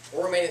impact,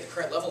 or remain at the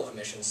current level of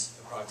emissions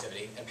and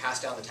productivity and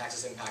pass down the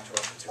tax's impact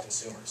to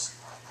consumers.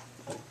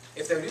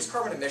 If they reduce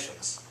carbon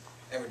emissions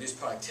and reduce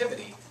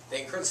productivity,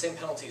 they incur the same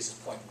penalties as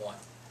point 1.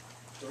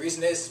 The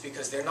reason is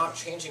because they're not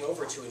changing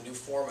over to a new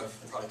form of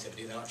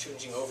productivity. They're not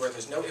changing over.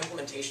 There's no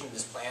implementation in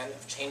this plan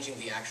of changing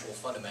the actual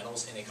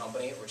fundamentals in a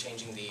company or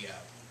changing the,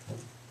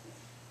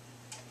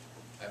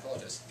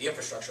 the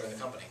infrastructure in the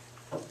company.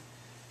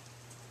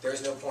 There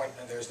is no point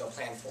and there is no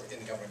plan in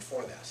the government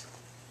for that.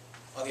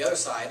 On the other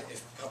side,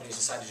 if companies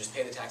decide to just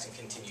pay the tax and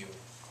continue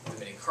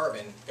emitting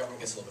carbon, the government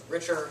gets a little bit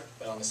richer,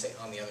 but on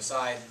the other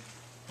side,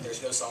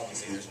 there's no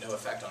solvency. There's no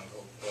effect on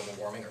global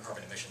warming or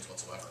carbon emissions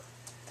whatsoever.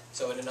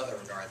 So in another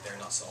regard, they're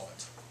not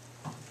solvent.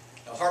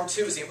 Now, harm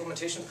 2 is the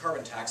implementation of the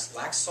carbon tax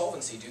lacks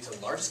solvency due to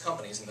the largest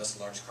companies, and thus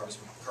the largest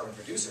carbon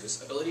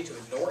producers' ability to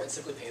ignore and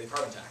simply pay the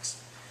carbon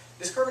tax.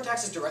 This carbon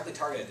tax is directly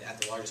targeted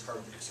at the largest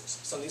carbon producers.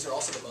 Some of these are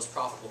also the most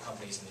profitable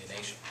companies in the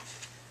nation.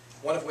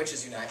 One of which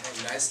is United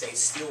States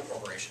Steel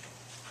Corporation,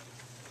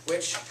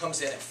 which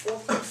comes in at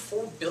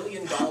 $4.4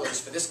 billion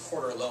for this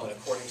quarter alone,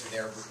 according to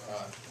their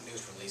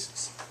news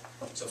releases.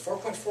 So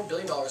 $4.4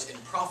 billion in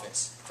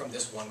profits from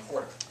this one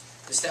quarter.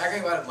 The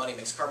staggering amount of money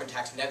makes carbon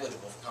tax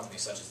negligible for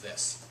companies such as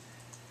this.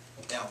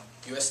 Now,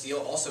 U.S. Steel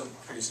also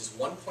produces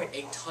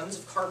 1.8 tons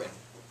of carbon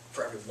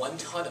for every 1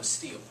 ton of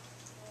steel.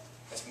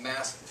 That's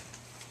massive.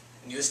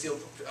 And U.S. Steel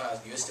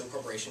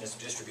Corporation has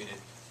distributed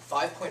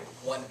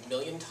 5.1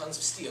 million tons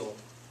of steel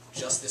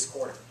just this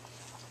quarter.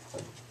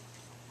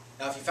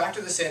 Now, if you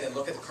factor this in and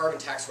look at the carbon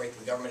tax rate that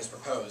the government has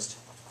proposed,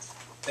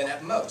 then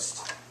at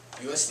most,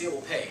 U.S. Steel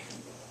will pay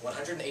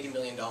 $180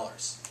 million,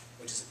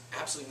 which is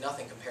absolutely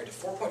nothing compared to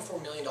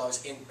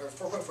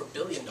 $4.4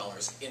 billion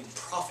in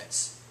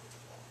profits.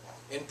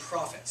 In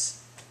profits.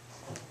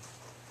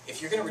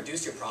 If you're going to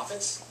reduce your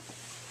profits,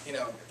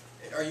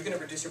 are you going to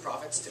reduce your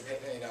profits to pay,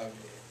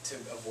 to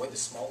avoid the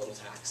small little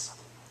tax?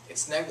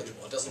 It's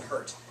negligible. It doesn't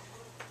hurt.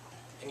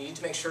 And you need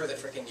to make sure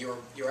that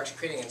you're actually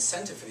creating an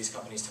incentive for these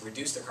companies to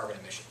reduce their carbon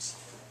emissions.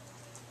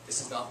 This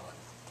is not one.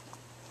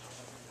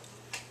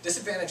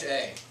 Disadvantage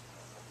A.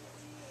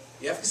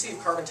 The efficacy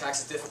of carbon tax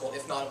is difficult,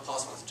 if not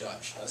impossible, to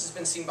judge. Now, this has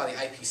been seen by the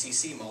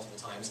IPCC multiple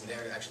times, and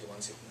they're actually the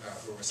ones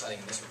who are citing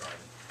in this regard.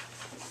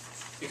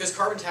 Because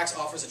carbon tax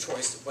offers a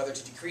choice of whether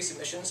to decrease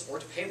emissions or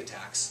to pay the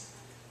tax,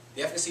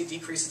 the efficacy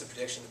decreases the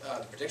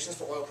predictions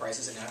for oil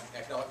prices and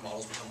economic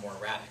models become more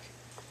erratic.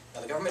 Now,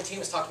 the government team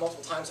has talked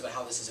multiple times about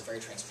how this is a very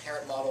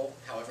transparent model,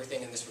 how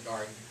everything in this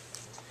regard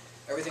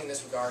is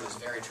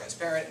very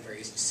transparent and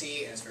very easy to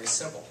see, and it's very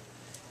simple.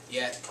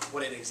 Yet,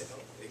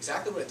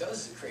 exactly what it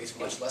does is it creates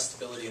much less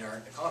stability in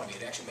our economy.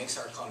 It actually makes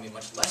our economy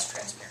much less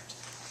transparent.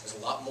 There's a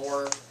lot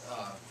more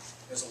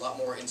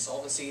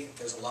insolvency.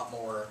 There's a lot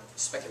more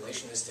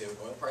speculation as to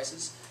oil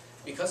prices.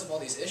 Because of all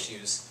these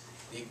issues,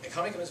 the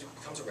economy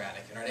becomes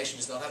erratic, and our nation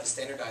does not have a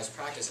standardized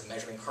practice of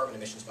measuring carbon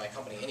emissions by a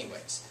company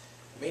anyways.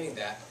 Meaning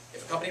that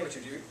if a company were to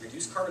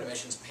reduce carbon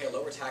emissions and pay a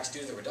lower tax due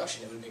to the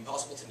reduction, it would be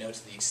impossible to know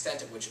the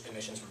extent at which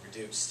emissions were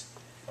reduced.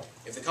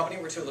 If the company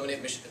were to eliminate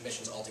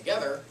emissions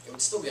altogether, it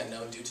would still be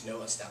unknown due to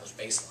no established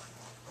baseline.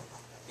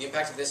 The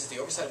impact of this is the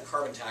oversight of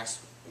carbon tax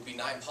would be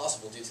nigh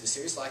impossible due to the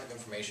serious lack of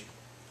information,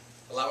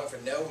 allowing for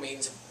no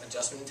means of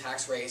adjustment in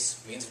tax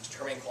rates, means of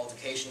determining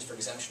qualifications for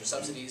exemption or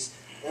subsidies,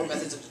 or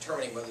methods of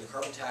determining whether the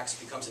carbon tax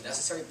becomes a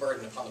necessary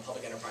burden upon the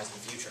public enterprise in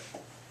the future.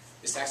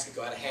 This tax could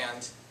go out of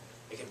hand,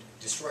 it can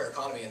destroy our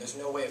economy, and there's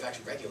no way of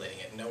actually regulating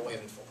it, no way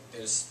of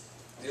there's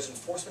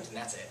enforcement, and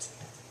that's it.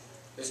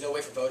 There's no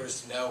way for voters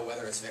to know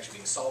whether it's actually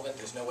being solvent,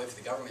 there's no way for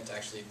the government to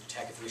actually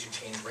check if we should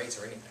change rates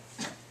or anything.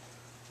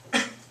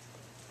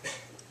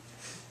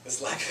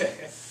 This lack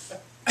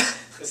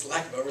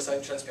of oversight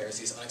and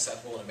transparency is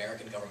unacceptable in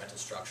American governmental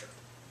structure.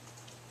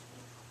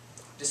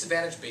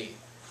 Disadvantage B.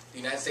 The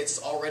United States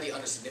is already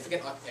under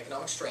significant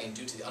economic strain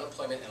due to the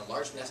unemployment and a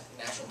large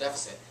national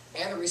deficit,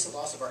 and the recent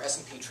loss of our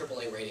S&P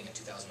AAA rating in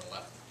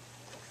 2011.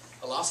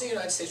 A loss in the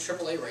United States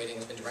AAA rating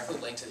has been directly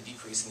linked to the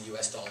decrease in the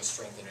U.S. dollar's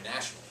strength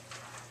internationally.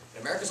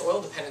 And America's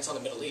oil dependence on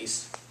the Middle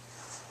East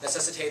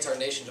necessitates our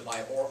nation to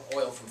buy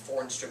oil from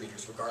foreign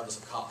distributors regardless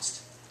of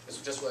cost. This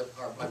is just what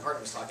my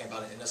partner was talking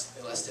about, an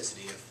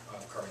elasticity of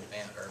carbon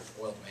demand, or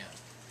oil demand.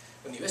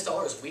 When the U.S.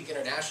 dollar is weak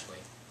internationally,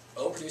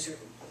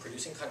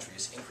 oil-producing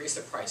countries increase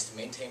their price to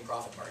maintain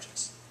profit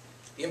margins.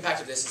 The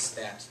impact of this is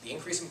that the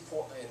increase in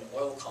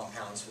oil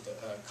compounds with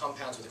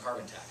the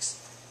carbon tax,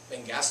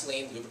 making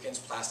gasoline, lubricants,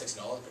 plastics,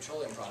 and all other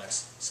petroleum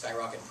products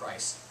skyrocket in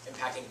price,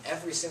 impacting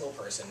every single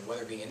person,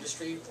 whether it be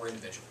industry or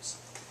individuals.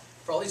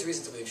 For all these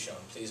reasons that we've shown,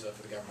 please vote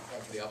for the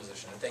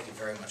opposition, and thank you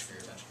very much for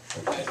your attention.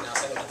 I now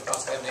send it to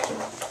cross-examination.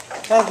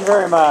 Thank you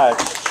very much.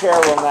 Chair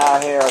will now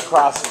hear a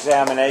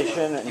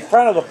cross-examination in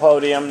front of the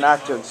podium,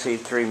 not to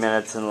exceed 3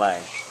 minutes in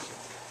length.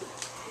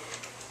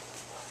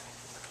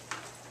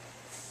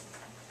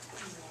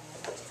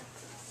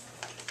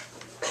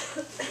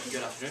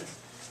 Good afternoon.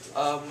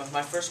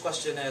 My first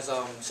question is,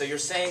 so you're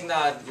saying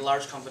that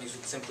large companies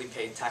would simply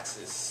pay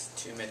taxes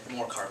to emit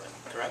more carbon,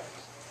 correct?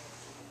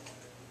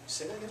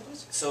 Say that again,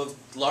 please? So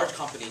large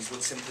companies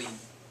would simply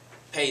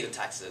pay the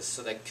taxes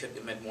so they could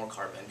emit more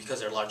carbon because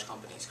they're large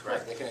companies,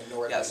 correct? They can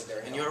ignore it. Yes,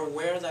 and you're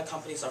aware that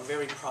companies are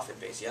very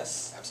profit-based,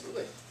 yes?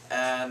 Absolutely.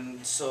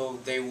 And so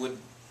they would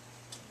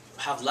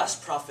have less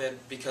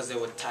profit because they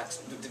would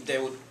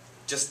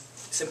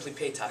just simply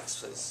pay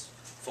taxes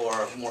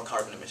for more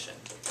carbon emission,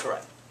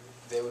 correct?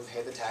 They would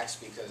pay the tax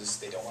because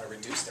they don't want to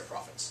reduce their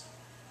profits.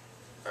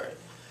 All right.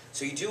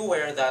 So you do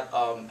aware that,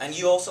 and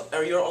you're also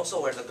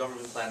aware that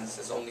government plans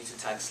is only to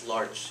tax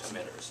large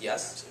emitters,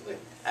 yes? Absolutely.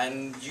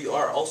 And you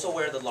are also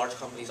aware that large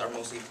companies are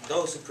mostly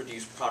those who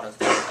produce products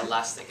that are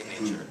elastic in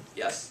nature,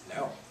 yes?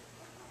 No.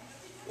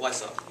 Why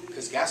so?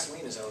 Because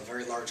gasoline is a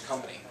very large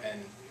company,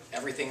 and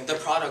everything... The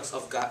products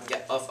of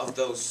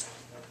those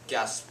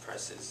gas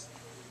prices.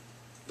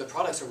 The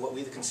products are what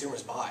we, the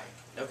consumers, buy.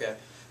 Okay.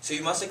 So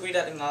you must agree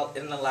that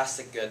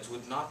inelastic goods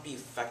would not be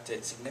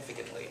affected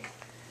significantly.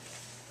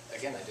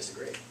 Again, I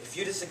disagree. If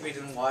you disagree,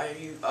 then why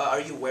are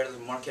you aware that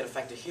the market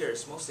affected here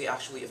is mostly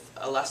actually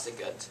elastic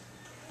goods?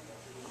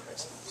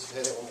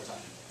 Say that one more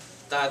time.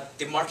 That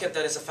the market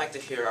that is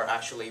affected here are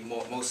actually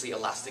mostly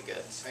elastic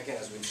goods. Again,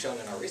 as we've shown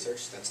in our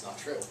research, that's not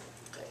true.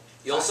 Okay.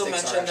 You also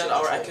Plastics are mentioned that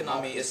actually our controlled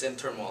economy is in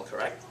turmoil,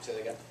 correct? Say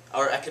that again.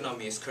 Our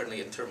economy is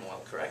currently in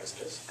turmoil, correct?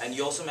 Yes, it is. And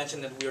you also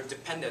mentioned that we are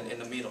dependent in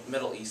the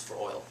Middle East for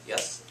oil,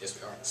 yes? Yes,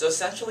 we are. So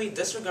essentially,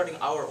 disregarding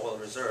our oil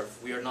reserve,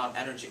 we are not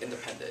energy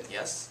independent,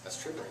 yes?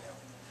 That's true right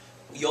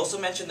now. You also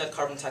mentioned that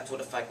carbon tax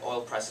would affect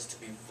oil prices to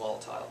be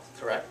volatile,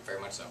 correct?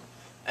 Very much so.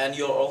 And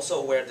you're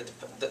also aware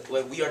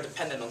that we are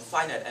dependent on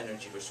finite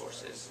energy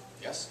resources.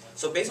 Yes.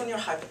 So based on your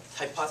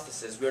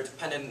hypothesis, we are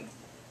dependent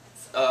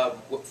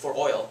for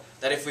oil,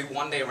 that if we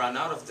one day run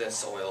out of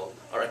this oil,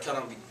 our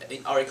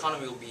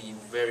economy will be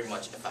very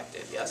much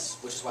affected, yes?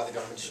 Which is why the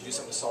government should do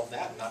something to solve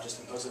that, and not just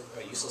impose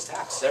a useless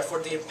tax. Therefore,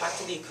 the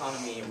impact of the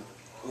economy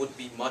would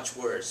be much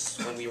worse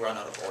when we run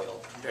out of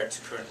oil compared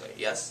to currently,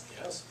 yes?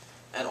 Yes.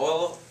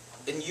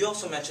 And you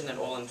also mentioned that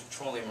oil and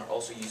petroleum are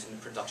also used in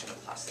the production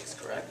of plastics,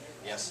 correct?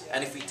 Yes.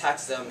 And if we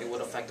tax them, it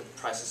would affect the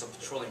prices of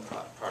petroleum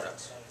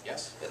products.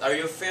 Yes. Are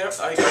you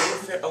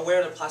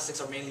aware that plastics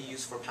are mainly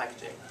used for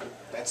packaging?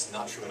 That's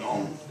not true at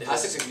all.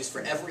 Plastics are used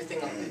for everything.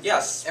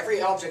 Yes.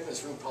 Every object in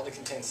this room probably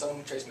contains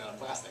some trace amount of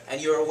plastic.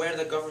 And you're aware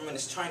the government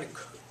is trying to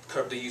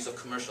curb the use of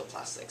commercial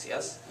plastics,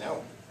 yes?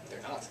 No,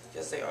 they're not.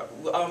 Yes, they are.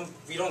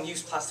 We don't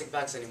use plastic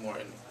bags anymore,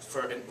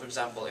 for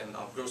example, in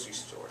grocery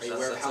stores. Are you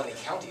aware of how many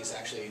counties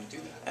actually do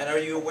that? And are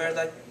you aware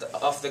that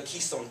of the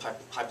Keystone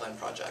Pipeline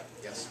project?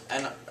 Yes.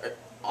 And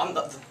on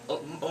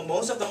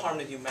most of the harm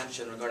that you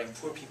mentioned regarding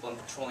poor people and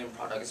petroleum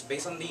products is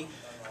based on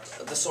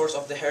the source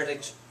of the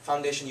Heritage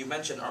Foundation you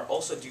mentioned are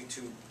also due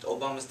to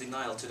Obama's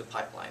denial to the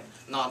pipeline,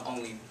 not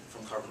only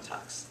from carbon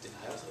tax.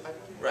 Denial of the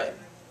pipeline? Right.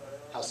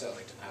 How so?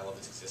 Like denial of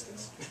its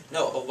existence?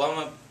 No,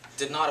 Obama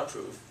did not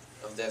approve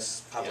of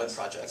this pipeline Yes,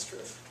 project. that's true.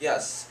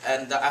 Yes,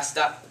 and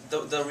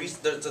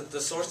the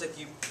source that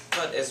you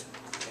put is.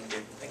 Thank you.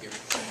 Thank you.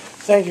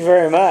 Thank you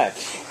very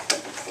much.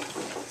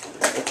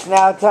 It's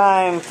now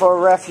time for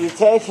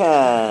refutation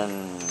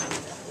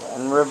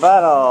and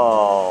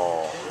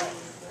rebuttal.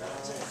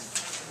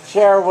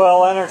 Chair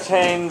will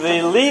entertain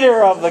the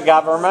leader of the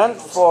government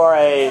for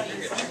a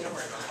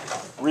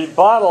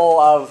rebuttal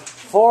of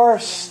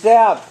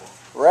 4-step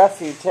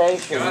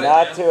refutation,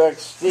 not to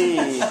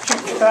exceed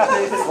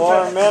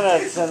 4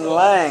 minutes in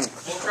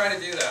length. We'll try to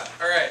do that.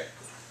 All right.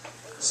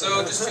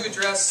 So just to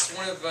address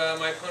one of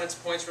my opponent's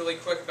points really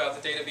quick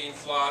about the data being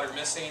flawed or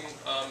missing,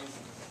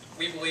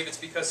 we believe it's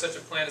because such a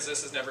plan as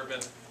this has never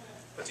been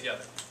put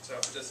together. So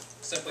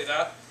just simply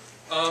that.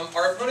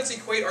 Our opponents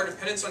equate our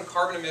dependence on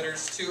carbon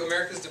emitters to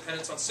America's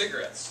dependence on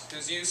cigarettes,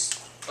 whose use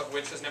of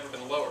which has never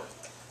been lower,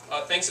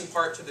 thanks in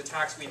part to the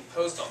tax we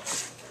imposed on them.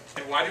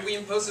 And why did we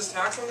impose this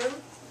tax on them?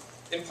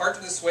 In part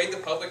to dissuade the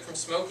public from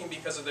smoking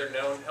because of their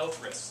known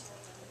health risks.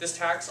 This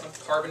tax on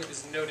carbon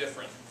is no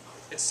different.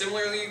 It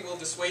similarly will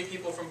dissuade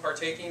people from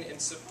partaking in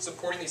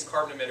supporting these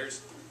carbon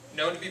emitters,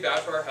 known to be bad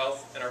for our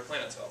health and our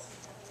planet's health.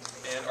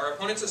 And our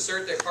opponents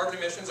assert that carbon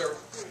emissions are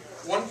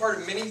one part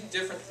of many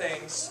different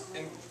things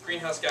in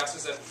greenhouse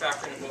gases that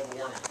factor into global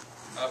warming.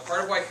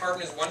 Part of why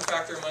carbon is one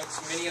factor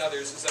amongst many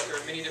others is that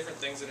there are many different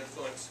things that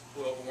influence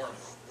global warming.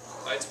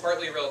 It's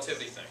partly a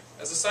relativity thing.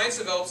 As the science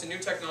develops and new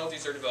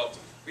technologies are developed,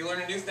 we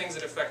learn new things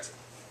that affect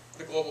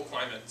the global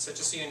climate, such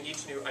as seen in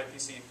each new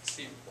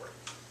IPCC report.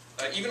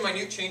 Even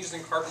minute changes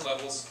in carbon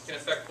levels can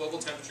affect global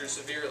temperatures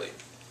severely,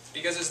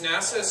 because as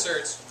NASA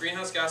asserts,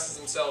 greenhouse gases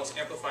themselves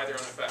amplify their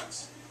own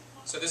effects.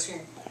 So this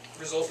can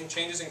result in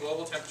changes in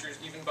global temperatures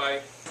even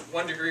by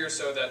 1 degree or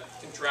so that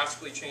can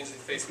drastically change the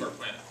face of our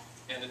planet,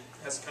 and it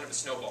has kind of a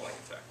snowball-like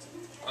effect.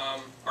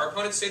 Our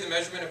opponents say the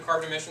measurement of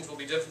carbon emissions will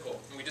be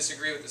difficult, and we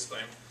disagree with this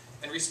claim,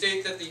 and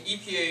restate that the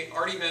EPA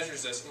already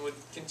measures this and would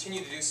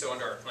continue to do so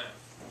under our plan.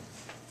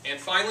 And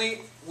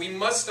finally, we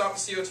must stop the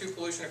CO2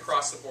 pollution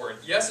across the board.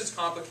 Yes, it's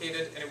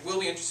complicated, and it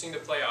will be interesting to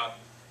play out,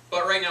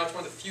 but right now it's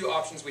one of the few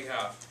options we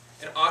have,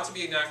 and ought to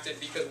be enacted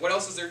because what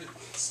else is there to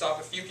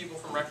stop a few people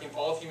from wrecking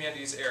all of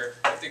humanity's air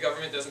if the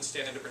government doesn't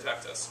stand in to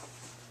protect us?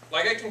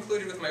 Like I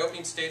concluded with my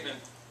opening statement,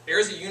 air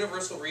is a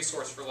universal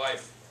resource for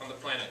life on the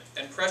planet,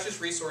 and precious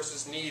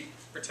resources need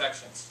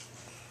protections.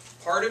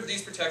 Part of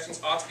these protections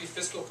ought to be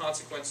fiscal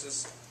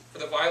consequences for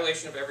the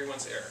violation of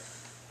everyone's air.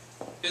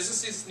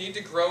 Businesses need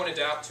to grow and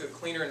adapt to a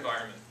cleaner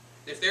environment.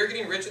 If they're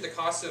getting rich at the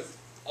cost of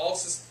all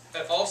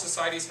of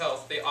society's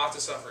health, they ought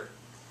to suffer.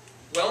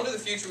 Well into the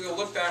future, we will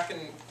look back and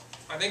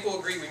I think we'll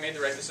agree we made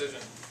the right decision.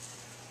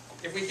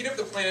 If we heat up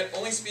the planet,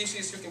 only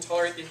species who can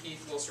tolerate the heat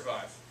will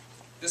survive.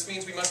 This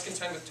means we must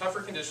contend with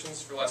tougher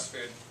conditions for less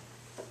food.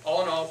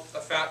 All in all,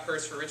 a fat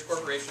purse for rich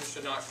corporations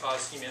should not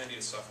cause humanity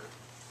to suffer.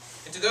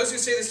 And to those who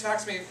say this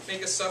tax may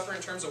make us suffer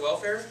in terms of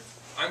welfare,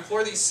 I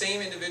implore these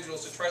same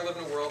individuals to try to live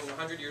in a world in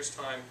 100 years'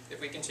 time if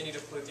we continue to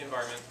pollute the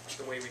environment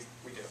the way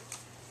we do.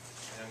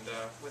 And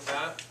with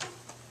that,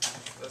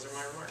 those are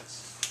my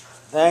remarks.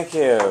 Thank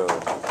you.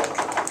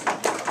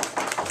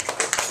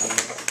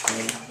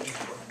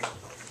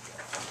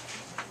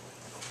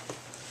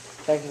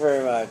 Thank you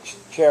very much.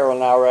 Chair will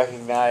now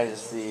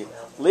recognize the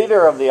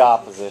Leader of the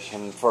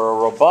Opposition for a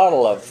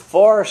rebuttal of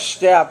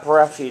 4-step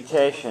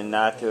refutation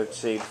not to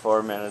exceed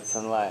 4 minutes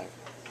in length.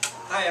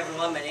 Hi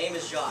everyone, my name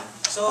is John.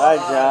 Hi,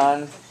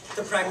 John.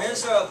 The Prime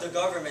Minister of the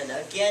government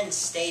again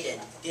stated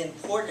the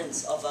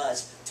importance of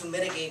us to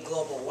mitigate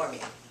global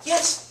warming.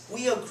 Yes,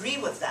 we agree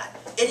with that.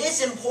 It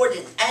is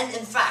important and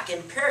in fact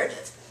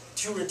imperative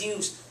to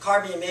reduce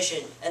carbon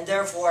emission and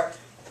therefore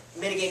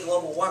mitigate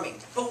global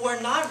warming. But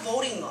we're not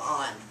voting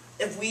on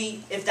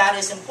if that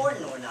is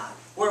important or not.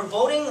 We're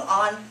voting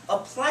on a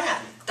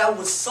plan that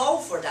would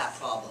solve for that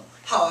problem.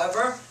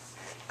 However,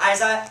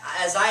 as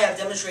I have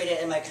demonstrated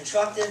in my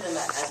constructive and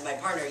as my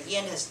partner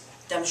Ian has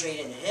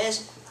demonstrated in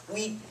his,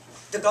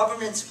 the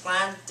government's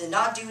plan did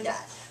not do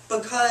that.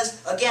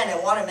 Because, again, I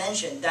want to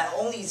mention that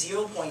only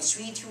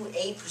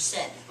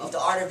 0.328% of the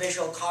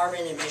artificial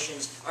carbon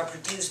emissions are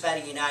produced by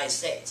the United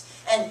States.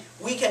 And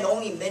we can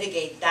only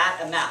mitigate that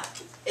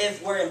amount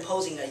if we're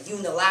imposing a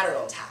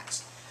unilateral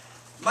tax.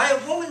 My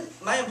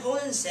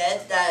opponent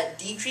said that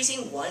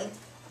decreasing 1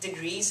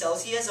 degree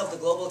Celsius of the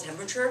global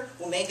temperature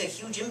will make a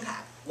huge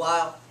impact,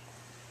 while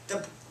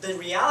the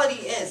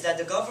reality is that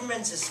the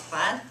government's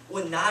plan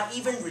would not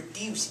even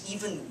reduce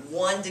even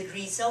 1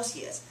 degree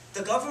Celsius.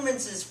 The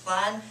government's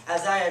plan,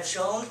 as I have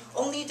shown,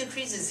 only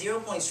decreases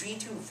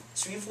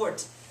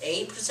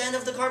 0.348%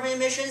 of the carbon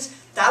emissions.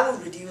 That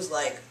would reduce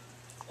like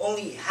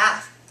only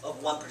half of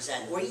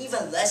 1%, or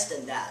even less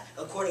than that,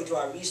 according to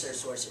our research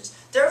sources.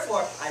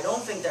 Therefore, I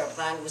don't think their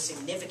plan will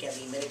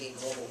significantly mitigate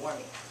global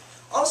warming.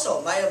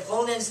 Also, my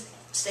opponents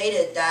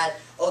stated that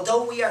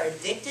although we are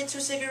addicted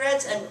to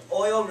cigarettes and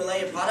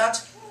oil-related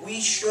products, we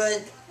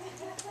shouldn't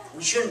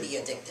be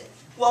addicted.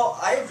 Well,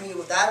 I agree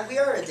with that. We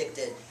are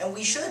addicted, and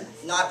we should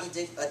not be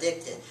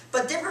addicted.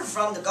 But different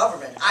from the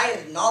government, I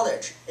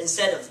acknowledge,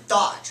 instead of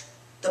dodge,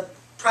 the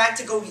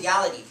practical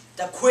reality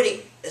that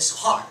quitting is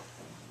hard.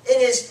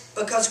 It is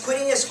because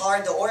quitting is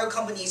hard, the oil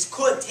companies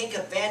could take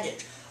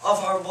advantage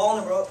of our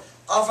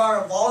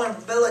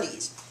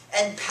vulnerabilities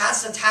and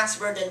pass the tax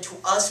burden to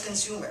us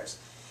consumers.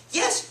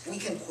 Yes, we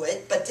can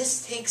quit, but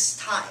this takes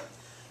time.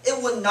 It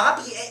would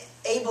not be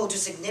able to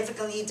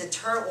significantly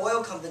deter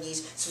oil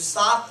companies to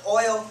stop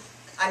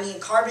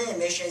carbon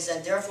emissions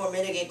and therefore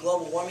mitigate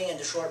global warming in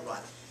the short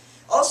run.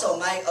 Also,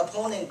 my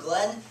opponent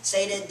Glenn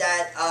stated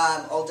that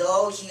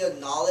although he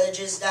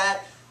acknowledges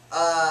that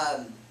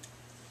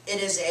it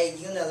is a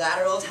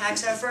unilateral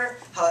tax effort,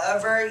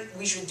 however,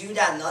 we should do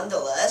that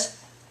nonetheless.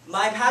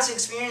 My past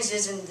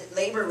experiences in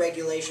labor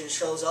regulations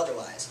shows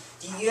otherwise.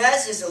 The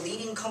U.S. is a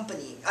leading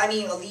country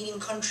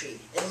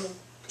in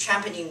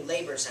championing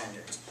labor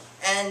standards.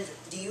 And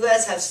the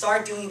U.S. has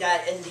started doing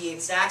that in the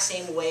exact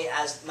same way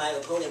as my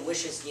opponent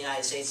wishes the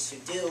United States to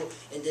do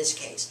in this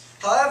case.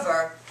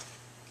 However,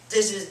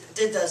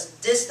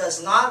 this does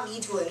not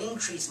lead to an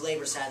increased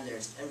labor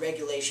standards and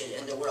regulation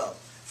in the world.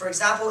 For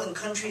example, in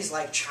countries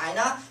like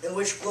China, in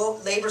which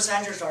labor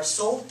standards are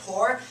so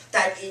poor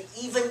that it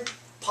even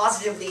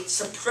positively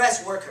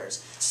suppressed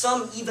workers.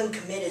 Some even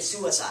committed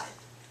suicide.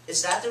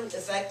 Is that the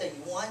effect that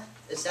you want?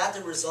 Is that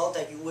the result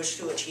that you wish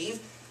to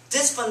achieve?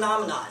 This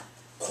phenomenon,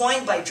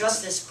 coined by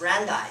Justice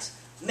Brandeis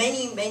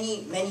many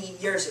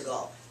years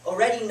ago,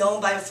 already known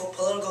by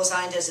political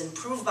scientists and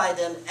proved by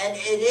them, and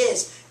it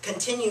is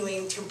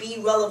continuing to be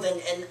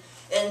relevant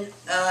in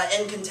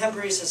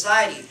contemporary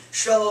society,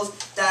 shows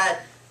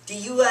that the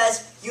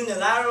U.S.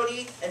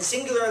 unilaterally and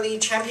singularly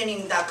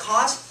championing that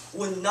cause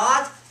would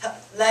not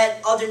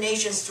let other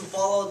nations to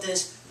follow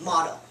this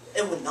model.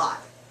 It would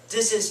not.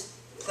 This is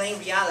plain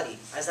reality,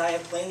 as I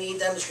have plainly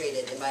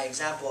demonstrated in my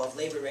example of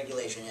labor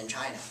regulation in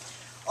China.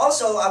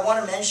 Also, I want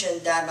to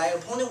mention that my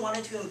opponent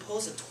wanted to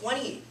impose a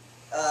 20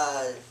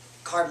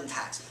 carbon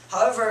tax.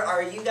 However,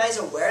 are you guys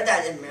aware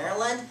that in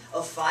Maryland,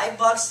 a $5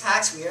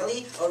 tax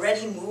merely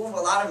already moved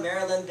a lot of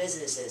Maryland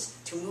businesses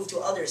to move to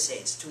other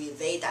states to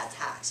evade that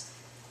tax?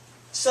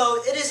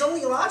 So it is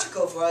only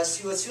logical for us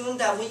to assume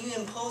that when you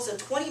impose a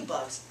 $20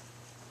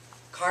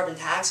 carbon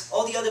tax,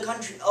 all the other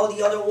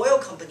oil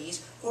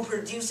companies who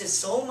produces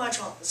so much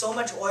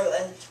oil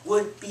and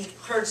would be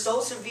hurt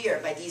so severe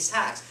by these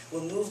taxes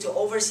will move to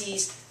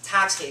overseas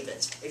tax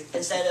havens.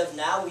 Instead of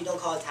now, we don't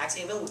call it tax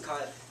haven, we call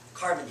it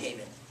carbon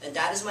haven. And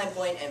that is my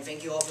point, and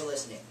thank you all for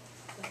listening.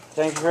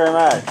 Thank you very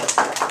much.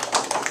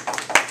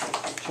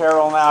 Chair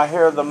will now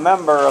hear the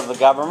member of the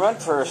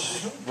government for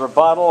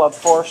rebuttal of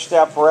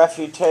 4-step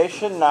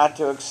refutation not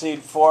to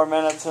exceed 4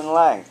 minutes in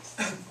length.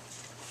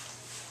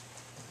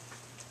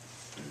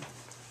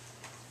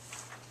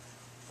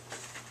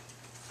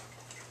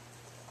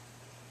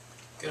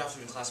 Good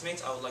afternoon,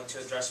 classmates. I would like to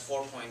address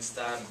 4 points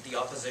that the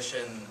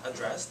opposition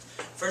addressed.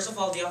 First of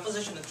all, the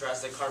opposition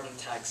addressed that carbon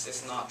tax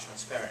is not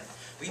transparent.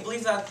 We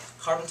believe that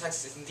carbon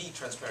tax is indeed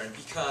transparent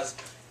because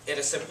it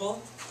is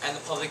simple and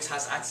the public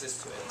has access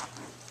to it.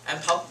 And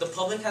the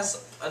public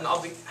has an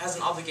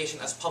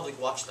obligation as public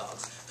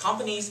watchdogs.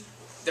 Companies,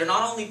 they're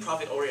not only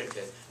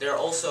profit-oriented, they're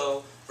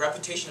also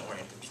reputation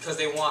oriented because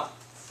they want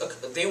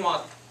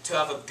to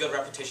have a good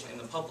reputation in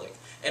the public.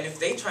 And if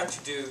they try to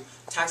do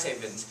tax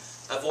havens,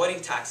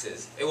 avoiding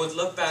taxes, it would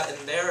look bad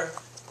in their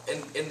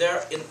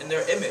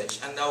image,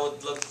 and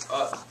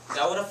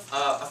that would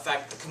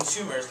affect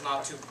consumers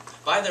not to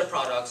buy their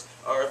products,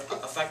 or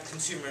affect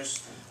consumers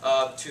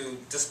to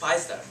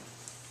despise them.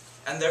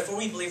 And therefore,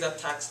 we believe that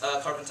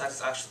carbon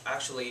taxes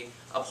actually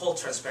uphold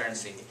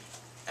transparency,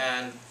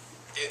 and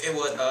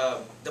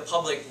the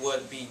public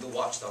would be the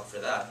watchdog for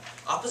that.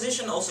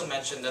 Opposition also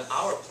mentioned that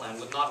our plan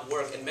would not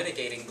work in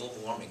mitigating global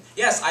warming.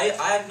 Yes,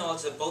 I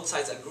acknowledge that both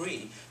sides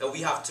agree that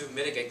we have to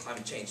mitigate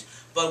climate change,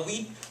 but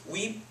we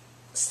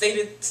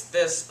stated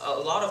this a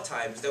lot of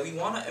times, that we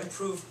want to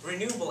improve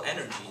renewable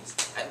energies,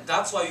 and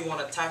that's why we want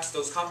to tax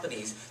those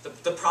companies.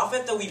 The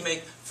profit that we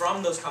make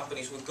from those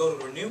companies would go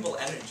to renewable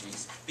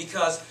energies,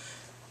 because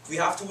we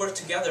have to work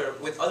together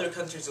with other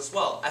countries as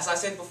well. As I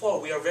said before,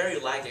 we are very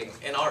lagging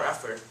in our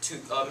effort to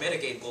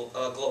mitigate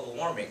global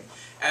warming.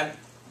 And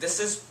this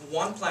is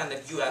one plan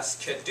that U.S.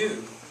 could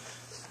do.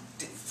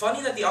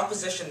 Funny that the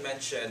opposition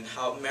mentioned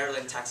how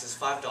Maryland taxes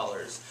 $5.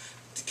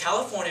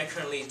 California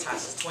currently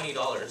taxes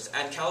 $20,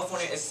 and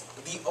California is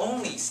the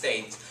only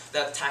state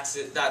that has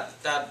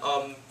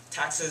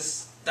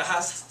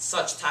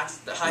such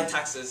high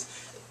taxes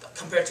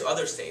compared to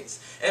other states.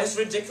 And it's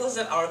ridiculous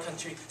that our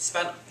country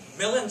spent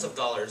millions of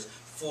dollars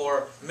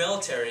for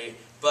military,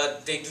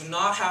 but they do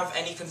not have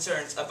any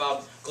concerns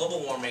about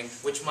global warming,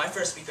 which my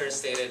first speaker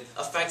stated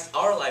affects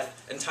our life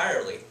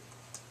entirely.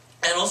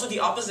 And also the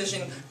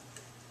opposition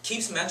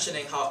keeps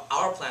mentioning how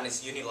our plan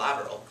is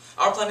unilateral.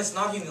 Our plan is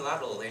not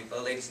unilateral,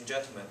 ladies and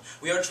gentlemen.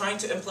 We are trying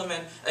to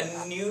implement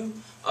a new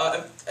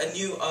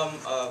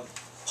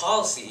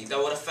policy that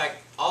would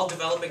affect all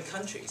developing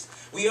countries.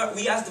 We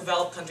as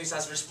developed countries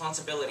has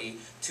responsibility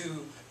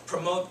to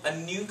promote a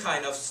new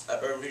kind of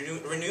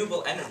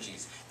renewable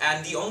energies,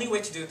 and the only way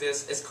to do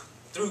this is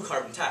through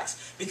carbon tax.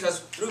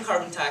 Because through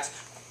carbon tax,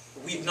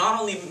 we not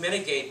only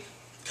mitigate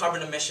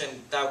carbon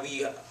emission but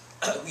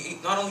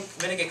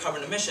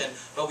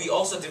we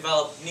also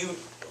develop new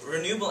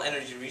renewable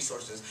energy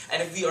resources.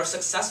 And if we are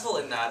successful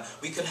in that,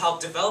 we could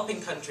help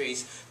developing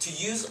countries to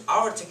use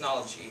our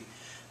technology.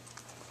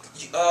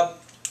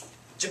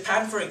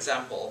 Japan, for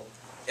example,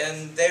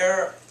 in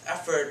their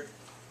effort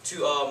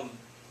to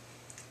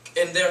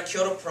in their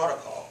Kyoto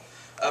Protocol,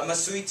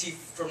 Masuiti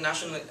from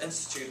National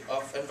Institute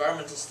of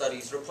Environmental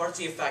Studies reports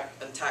the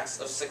effect and tax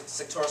of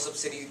sectoral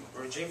subsidy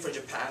regime for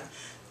Japan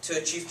to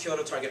achieve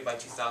Kyoto target by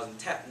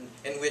 2010,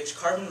 in which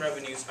carbon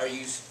revenues are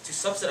used to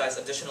subsidize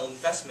additional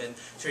investment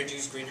to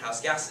reduce greenhouse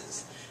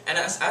gases. And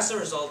as a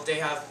result, they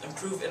have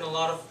improved in a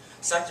lot of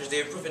sectors. They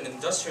improved in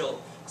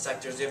industrial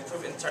sectors, they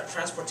improved in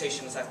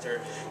transportation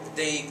sector.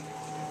 They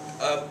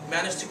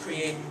managed to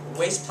create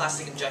waste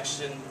plastic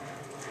injection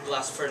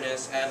blast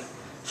furnace and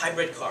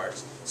hybrid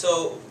cars.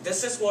 So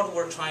this is what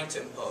we're trying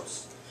to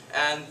impose.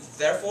 And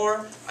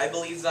therefore, I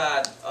believe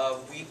that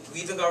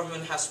we the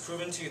government has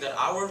proven to you that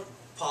our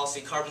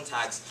policy, carbon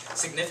tax,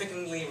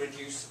 significantly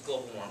reduce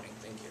global warming.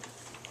 Thank you.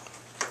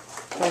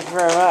 Thank you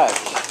very much.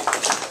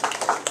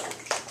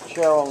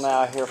 Chair will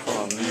now hear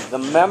from the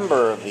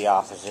member of the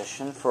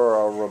opposition for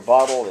a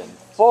rebuttal in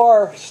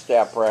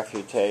 4-step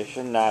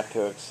refutation, not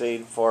to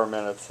exceed 4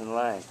 minutes in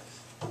length.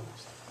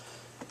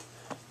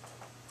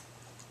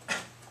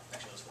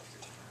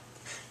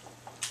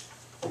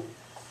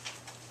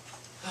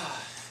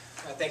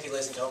 Thank you,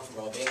 ladies and gentlemen,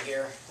 for all being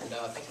here, and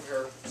thank you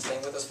for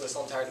staying with us for this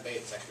whole entire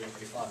debate. It's actually been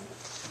pretty fun.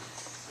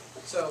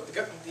 So,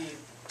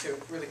 to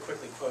really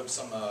quickly quote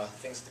some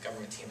things that the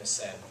government team has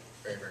said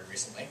very, very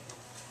recently.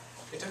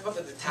 They talk about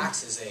that the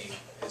tax is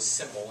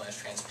simple and is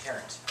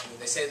transparent. And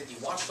they say that the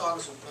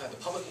watchdogs, the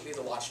public will be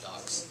the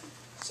watchdogs.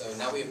 So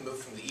now we've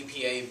moved from the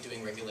EPA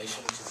doing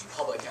regulation to the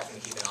public having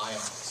to keep an eye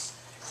on this.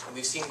 And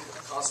we've seen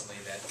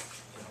constantly that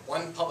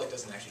one, public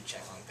doesn't actually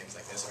check on things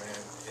like this.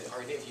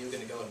 Are any of you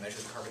going to go and measure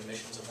the carbon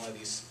emissions of one of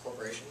these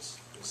corporations?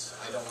 Because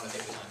I don't want to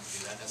take the time to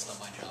do that. That's not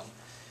my job.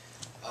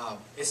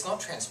 It's not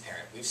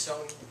transparent. We've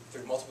shown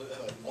through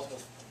multiple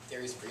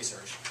theories of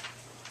research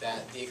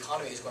that the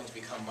economy is going to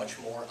become much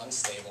more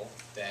unstable,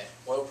 that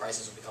oil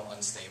prices will become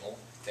unstable,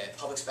 that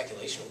public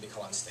speculation will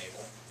become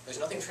unstable. There's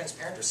nothing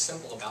transparent or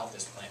simple about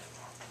this plan.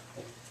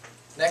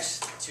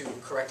 Next, to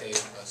correct a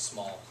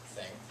small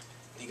thing,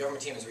 the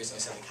government team has recently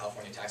said that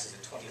California taxes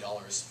at $20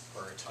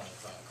 per ton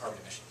of carbon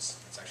emissions.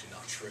 It's actually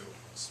not true.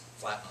 It's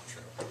flat not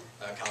true.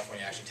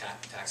 California actually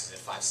taxes at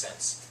 5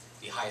 cents.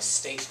 The highest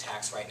state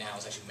tax right now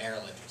is actually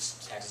Maryland, which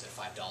taxes at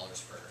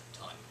 $5 per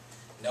ton.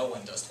 No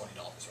one does $20 right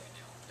now.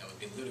 That would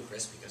be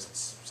ludicrous because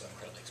it's so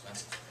incredibly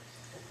expensive.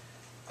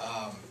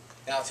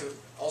 Now,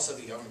 also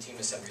the government team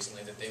has said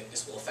recently that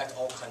this will affect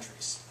all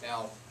countries.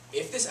 Now,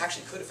 if this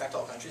actually could affect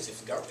all countries,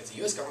 if the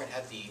U.S. government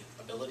had the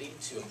ability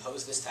to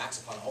impose this tax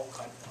upon all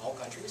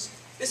countries,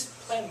 this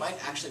plan might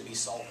actually be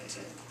solvent.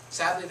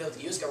 Sadly, though,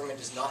 the U.S. government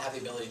does not have the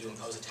ability to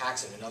impose a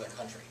tax in another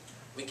country.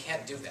 We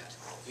can't do that.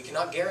 We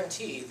cannot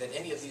guarantee that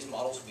any of these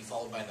models will be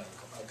followed by another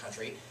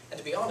country. And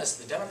to be honest,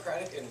 the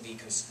democratic and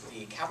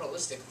the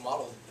capitalistic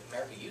model that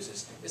America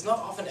uses is not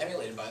often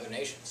emulated by other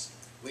nations.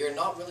 We are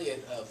not really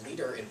a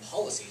leader in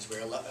policies,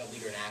 we're a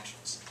leader in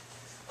actions.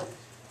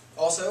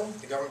 Also,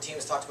 the government team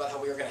has talked about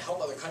how we are going to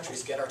help other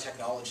countries get our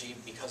technology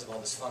because of all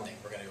this funding.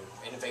 We're going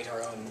to innovate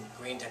our own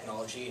green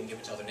technology and give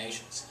it to other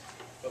nations.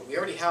 But we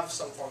already have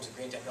some forms of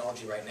green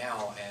technology right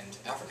now, and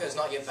Africa has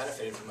not yet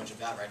benefited from much of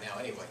that right now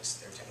anyways.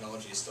 Their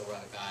technology is still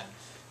rather bad.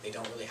 They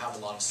don't really have a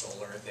lot of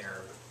solar.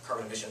 Their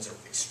carbon emissions are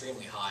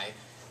extremely high.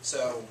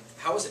 So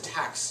how is a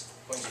tax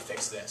going to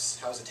fix this?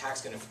 How is a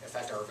tax going to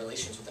affect our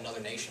relations with another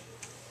nation,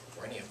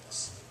 or any of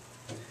this?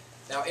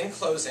 Now, in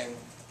closing,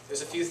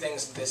 there's a few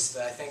things in this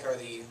that I think are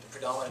the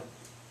predominant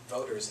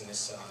voters in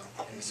this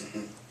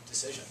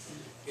decision.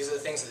 These are the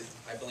things that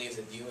I believe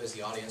that you as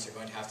the audience are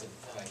going to have to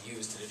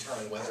use to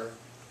determine whether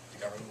the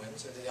government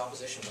wins or the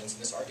opposition wins in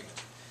this argument.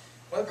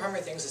 One of the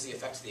primary things is the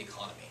effect of the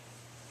economy.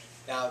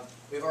 Now,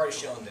 we've already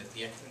shown that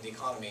the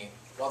economy,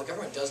 while the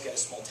government does get a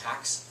small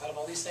tax out of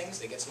all these things,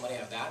 they get some money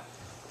out of that,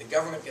 the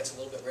government gets a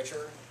little bit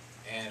richer,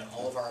 and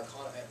all of our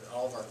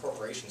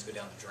corporations go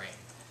down the drain.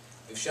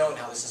 We've shown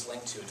how this is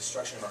linked to a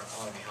destruction of our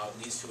economy, how it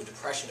leads to a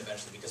depression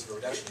eventually because of a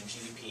reduction in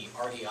GDP,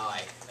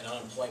 RDI, and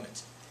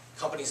unemployment.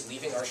 Companies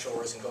leaving our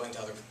shores and going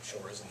to other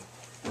shores,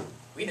 and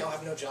we now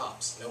have no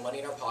jobs, no money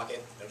in our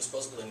pocket, no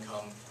disposable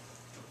income.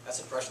 That's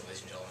a depression,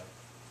 ladies and gentlemen.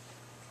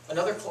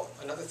 Another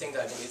thing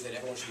that I believe that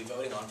everyone should be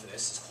voting on for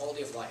this is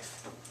quality of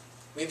life.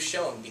 We've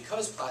shown,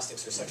 because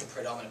plastics are such a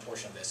predominant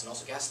portion of this, and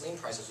also gasoline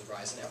prices would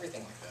rise and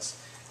everything like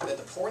this, that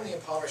the poor and the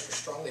impoverished are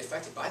strongly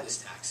affected by this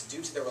tax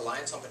due to their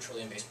reliance on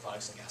petroleum-based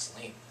products and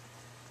gasoline.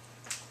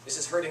 This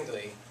is hurting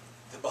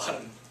the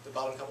bottom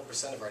couple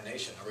percent of our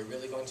nation. Are we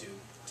really going to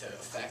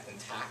affect and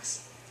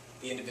tax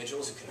the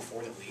individuals who can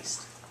afford it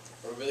least?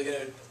 Are we really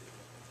going to...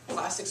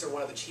 Plastics are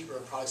one of the cheaper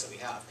products that we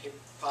have.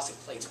 Plastic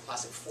plates,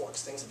 plastic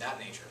forks, things of that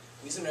nature.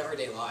 We use them in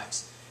everyday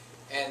lives.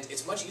 And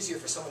it's much easier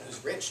for someone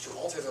who's rich to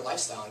alter their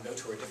lifestyle and go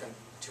to a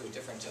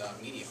different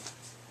medium.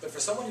 But for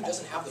someone who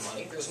doesn't have the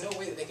money, there's no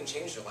way that they can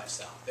change their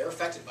lifestyle. They're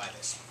affected by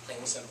this, plain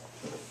and simple.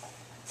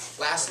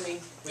 Lastly,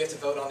 we have to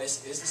vote on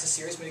this. Is this a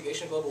serious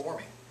mitigation of global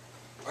warming?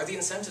 Are the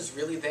incentives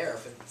really there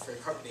for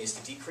companies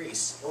to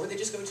decrease? Or would they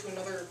just go to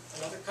another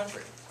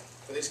country?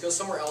 Or they just go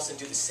somewhere else and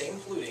do the same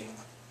polluting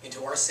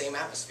into our same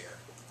atmosphere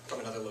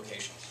from another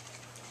location?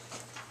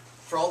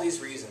 For all these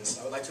reasons,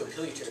 I would like to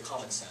appeal you to your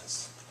common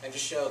sense and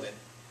just show that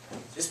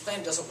this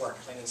plan doesn't work,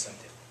 plain and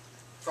simple.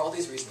 For all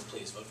these reasons,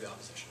 please vote for the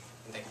opposition.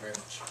 And thank you very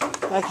much.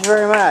 Thank you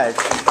very much.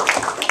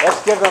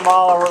 Let's give them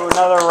all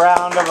another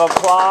round of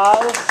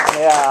applause.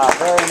 Yeah,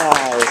 very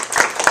nice.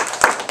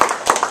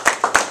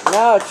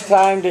 Now it's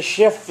time to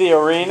shift the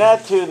arena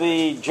to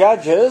the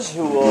judges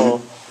who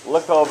will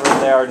look over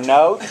their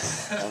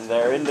notes and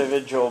their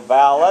individual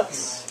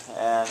ballots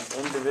and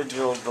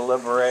individual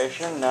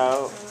deliberation.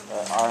 No,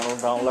 Arnold,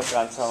 don't look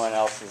on someone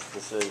else's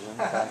decision.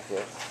 Thank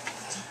you.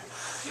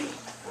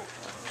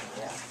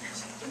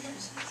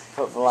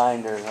 Put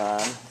blinders on.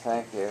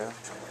 Thank you.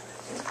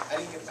 I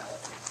didn't get a ballot.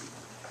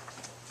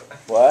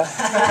 What?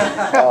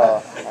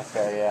 Oh,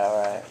 okay, yeah,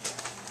 right.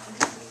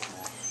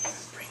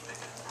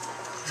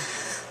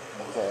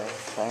 Okay,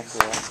 thank you.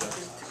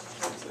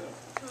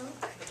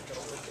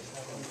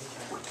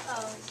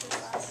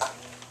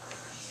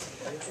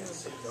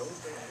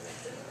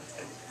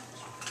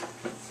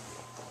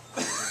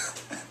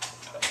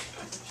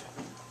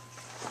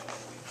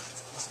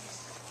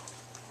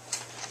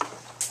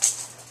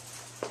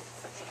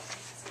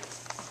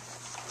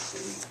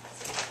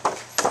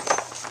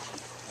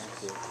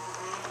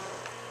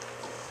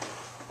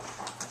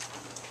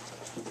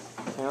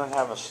 Anyone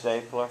have a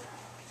stapler?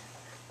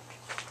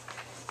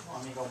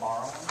 Want me to go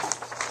borrow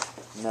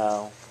one?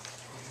 No.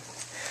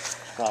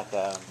 It's not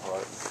that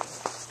important.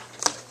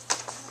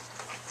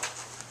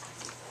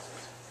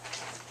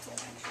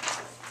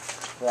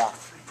 Yeah.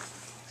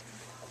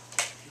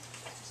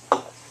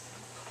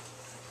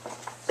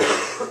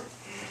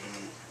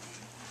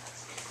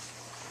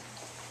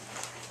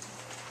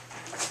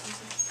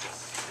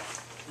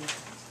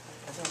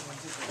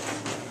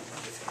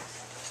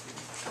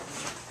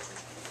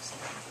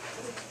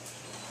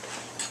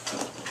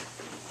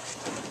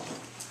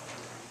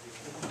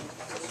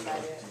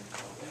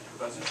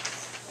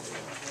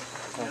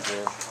 Thank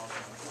you.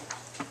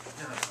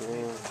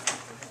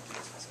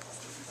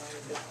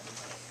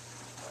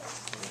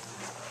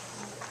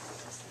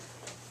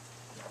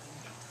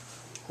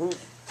 Who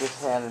just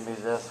handed me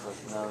this with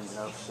no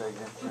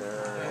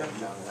signature,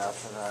 no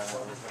nothing on it?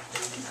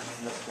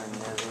 Mr.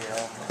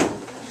 Nivea.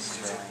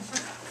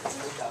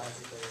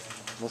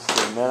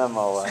 Mr.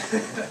 Minimo, I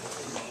think.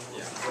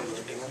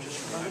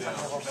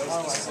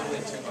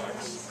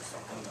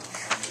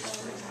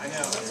 I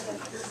know.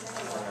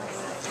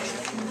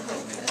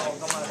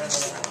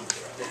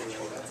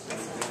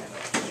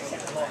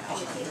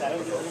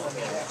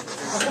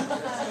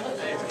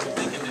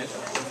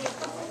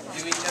 Do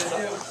we go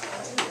do?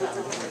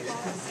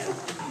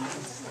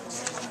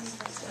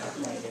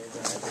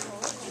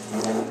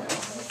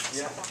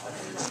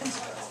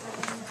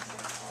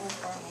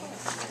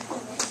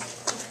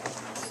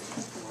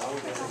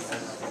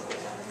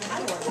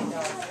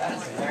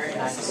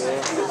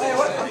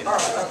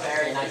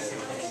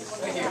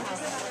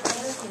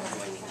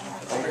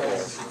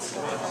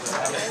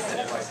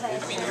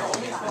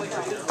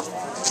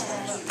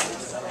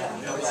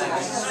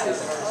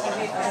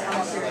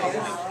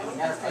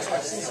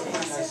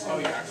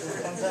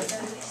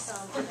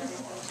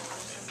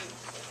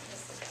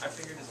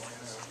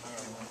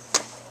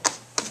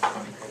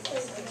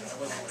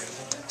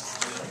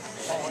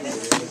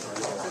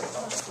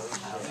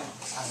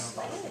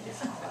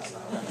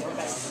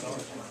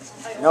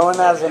 No one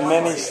has a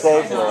mini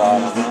stapler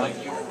on them, huh?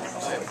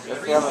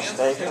 If you have a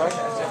stapler,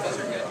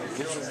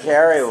 you should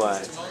carry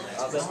one.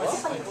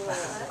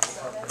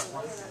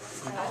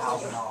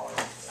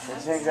 You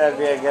think that'd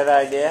be a good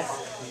idea?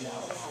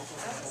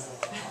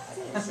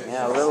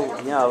 Yeah, a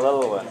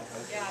little one.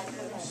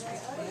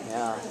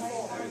 Yeah.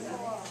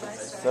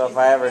 So if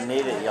I ever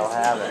need it, you'll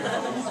have it.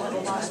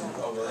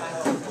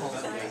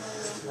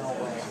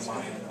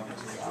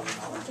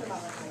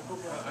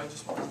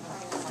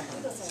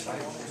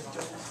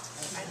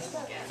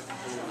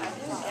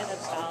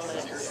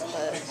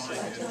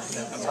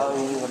 Oh,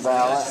 you need a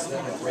ballot?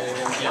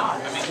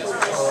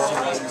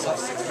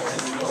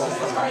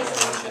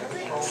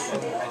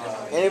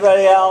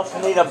 Anybody else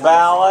need a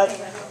ballot?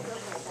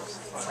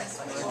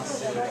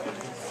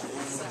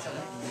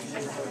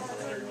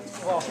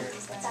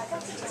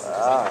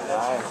 Oh,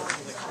 nice.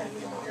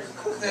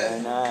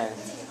 Very nice.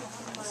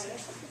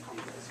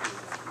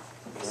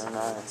 Very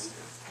nice.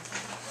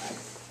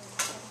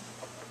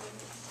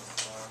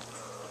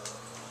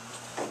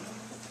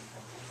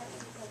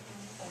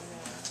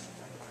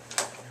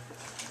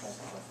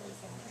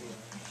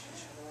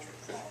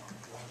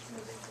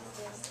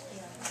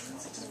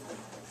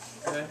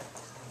 Okay.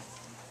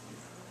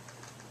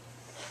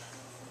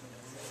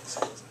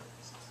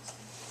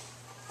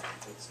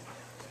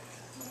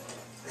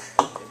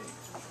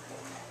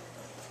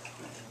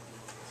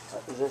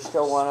 Is there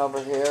still one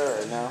over here,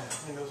 or no?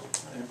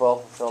 You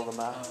both filled them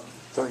out?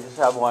 So we just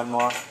have one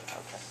more? Okay.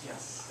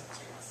 Is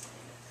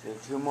there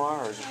two more,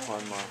 or just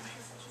one more?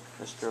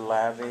 Mr.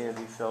 Labby, have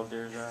you filled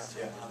yours out?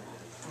 Yeah.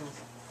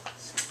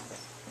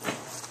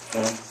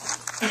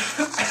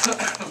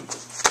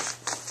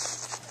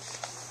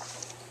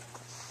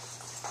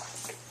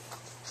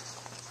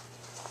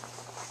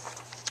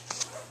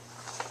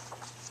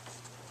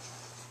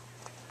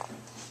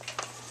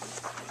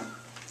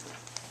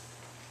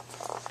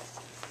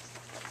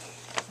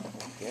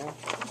 Yeah.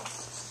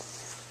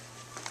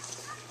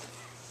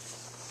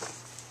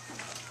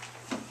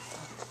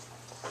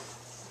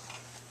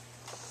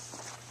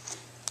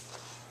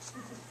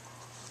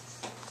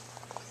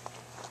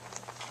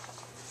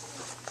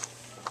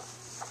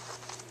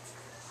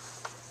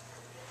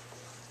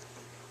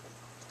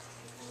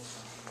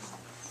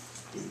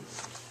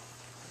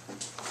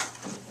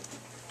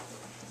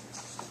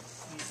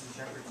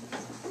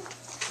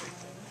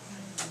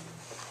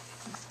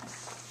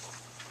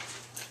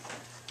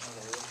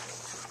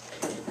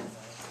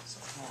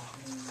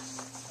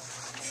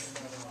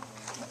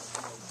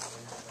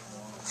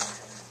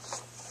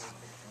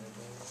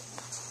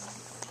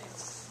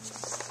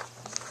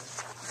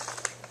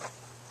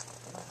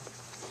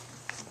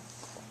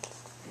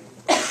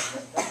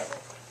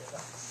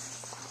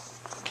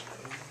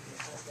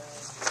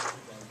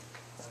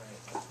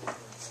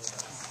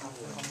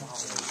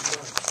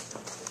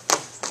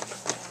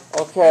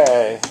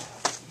 Okay.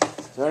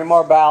 Is there any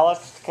more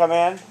ballots to come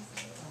in?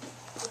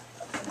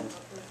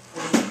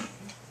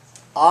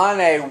 On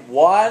a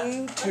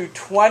 1 to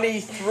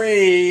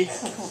 23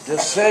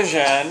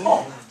 decision,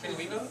 Can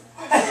we vote?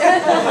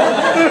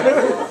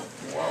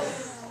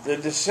 the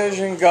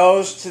decision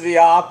goes to the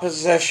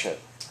opposition.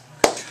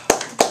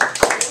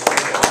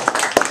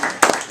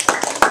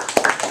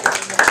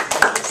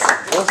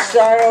 We'll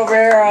start over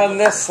here on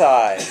this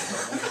side.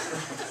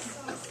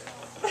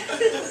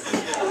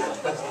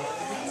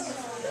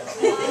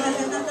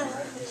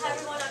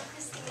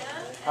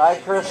 Hi,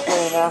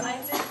 Christina.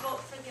 I did vote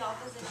for the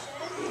opposition.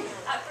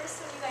 At first,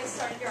 when you guys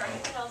started your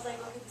argument, I was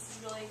like, okay, this is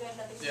really good,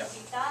 nothing can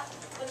beat that.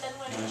 But then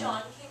when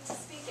John came to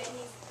speak, and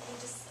he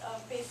just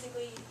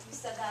basically, you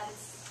said that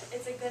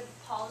it's a good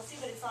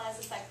policy, but it's not as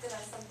effective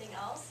as something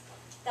else.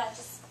 That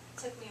just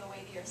took me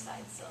away to your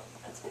side, so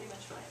that's pretty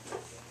much why.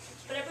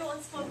 But everyone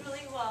spoke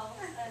really well,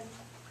 and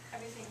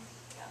everything,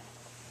 yeah.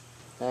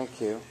 Thank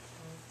you.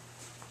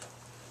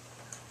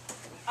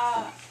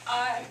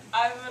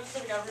 I voted for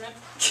the government.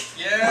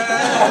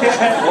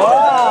 Yeah!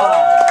 Wow!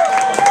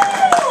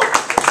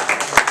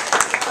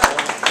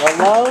 The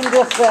lone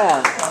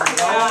defense.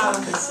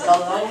 The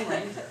Lone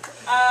Ranger.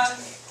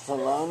 The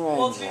Lone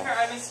Well, to be Ranger. fair,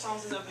 I missed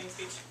Thomas's opening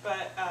speech,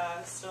 but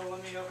still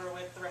won me over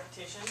with the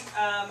reputation.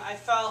 I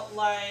felt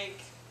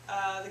like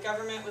the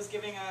government was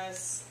giving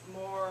us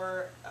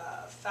more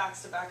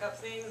facts to back up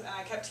things, and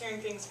I kept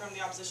hearing things from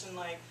the opposition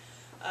like,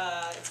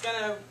 it's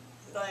gonna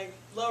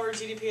lower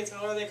GDP, it's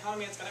gonna lower the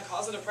economy, it's gonna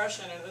cause a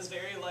depression, and it was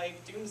very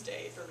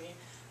doomsday for me.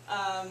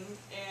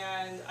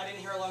 And I didn't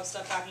hear a lot of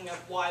stuff backing up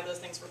why those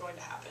things were going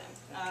to happen.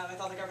 I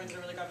thought the government did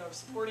a really good job of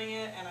supporting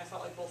it, and I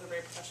felt like both were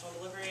very professional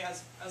delivery,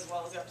 as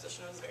well as the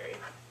opposition was very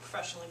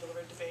professionally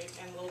delivered debate,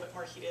 and a little bit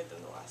more heated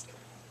than the last one.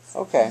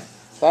 Okay.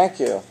 Thank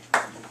you.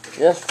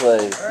 Yes,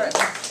 please. All right.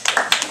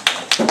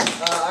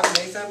 I'm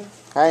Nathan.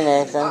 Hi,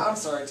 Nathan. I'm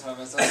sorry,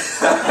 Thomas. Sorry, you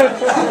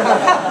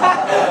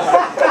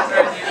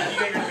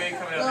got your debate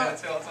coming up now, too.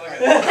 It's all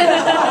good.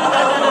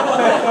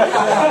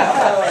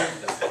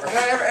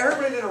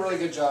 Everybody did a really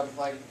good job,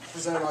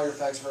 presenting all your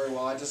facts very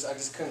well. I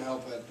just couldn't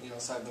help but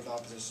side with the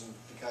opposition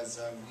because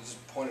you just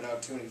pointed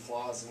out too many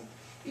flaws, and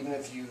even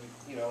if you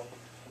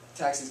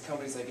tax these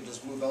companies, they can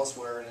just move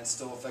elsewhere and it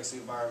still affects the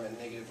environment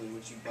negatively,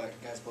 which you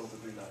guys both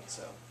agreed on.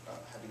 So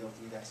happy to go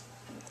with you guys.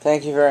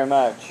 Thank you very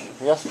much.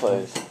 Yes,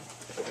 please.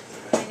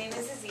 My name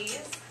is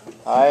Aziz.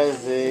 Hi,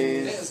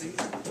 Aziz.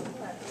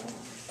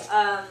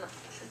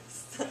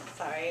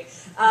 Sorry.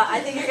 I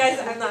think you guys,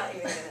 I'm not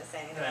even going to say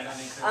anything.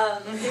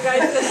 You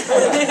guys,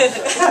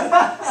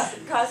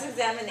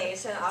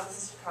 cross-examination,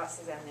 opposition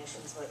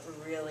cross-examination is what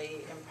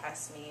really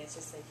impressed me. It's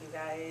just like you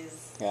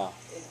guys,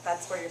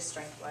 that's where your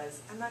strength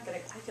was. I'm not going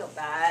to, I feel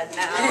bad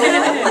now.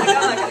 I'm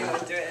not going to go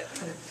through it.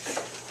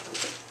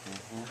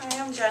 Hi,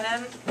 I'm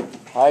Jenna.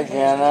 Hi,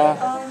 Jenna.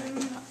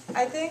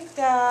 I think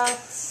that,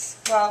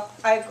 well,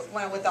 I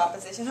went with the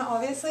opposition,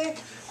 obviously.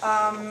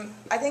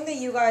 I think that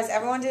you guys,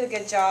 everyone did a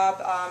good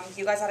job.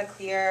 You guys had a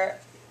clear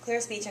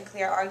speech and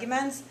clear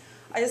arguments.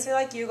 I just feel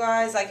like you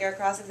guys, like your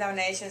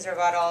cross-examinations,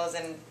 rebuttals,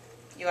 and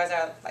you guys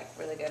are like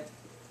really good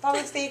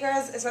public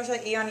speakers. Especially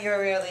Ian, you were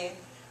really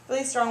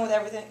strong with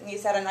everything you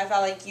said, and I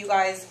felt like you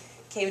guys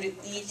came to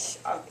each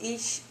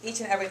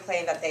and every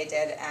claim that they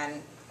did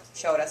and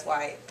showed us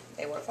why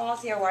they were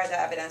faulty or why the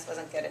evidence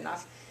wasn't good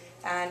enough.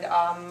 And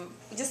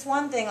just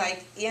one thing,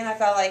 like Ian, I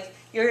felt like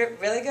you're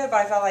really good,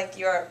 but I felt like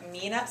you're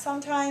mean at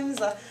sometimes.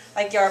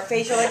 Like your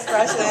facial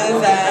expressions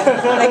and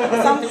like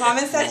some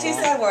comments that you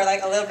said were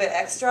like a little bit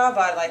extra,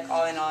 but like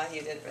all in all,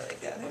 you did really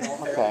good. I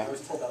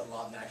was told that a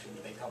lot in action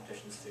debate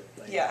competitions too.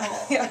 Like, Yeah.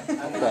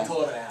 I'm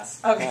told of an ass.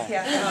 Okay.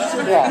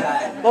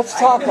 Yeah. Let's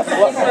talk.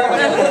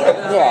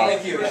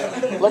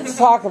 Let's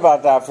talk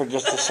about that for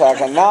just a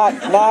second.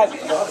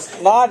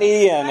 Not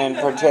Ian in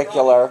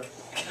particular.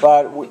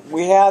 But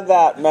we had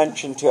that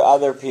mentioned to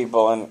other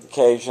people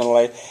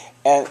occasionally,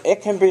 and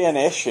it can be an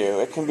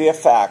issue, it can be a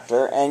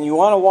factor, and you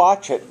want to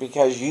watch it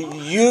because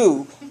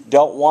you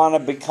don't want to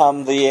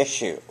become the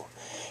issue.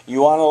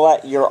 You want to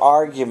let your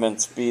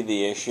arguments be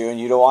the issue, and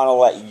you don't want to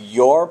let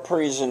your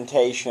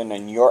presentation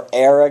and your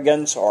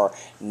arrogance or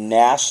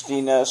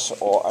nastiness,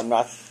 or I'm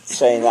not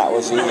saying that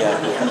was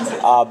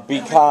Ian,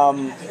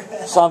 become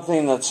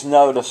something that's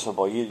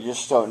noticeable. You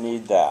just don't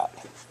need that.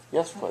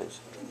 Yes, please.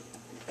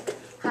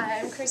 Hi,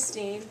 I'm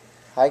Christine.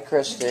 Hi,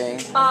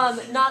 Christine.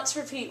 Not to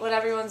repeat what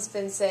everyone's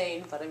been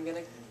saying, but I'm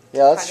gonna.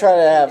 Yeah, let's try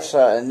to have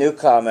a new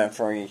comment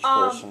from each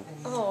person.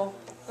 Oh,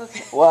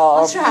 okay. Well,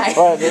 I'll try.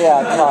 But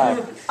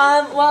yeah,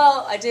 come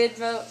well, I did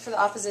vote for the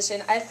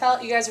opposition. I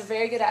felt you guys were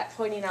very good at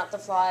pointing out the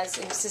flaws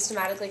and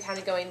systematically kind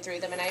of going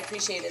through them, and I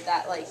appreciated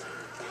that. Like,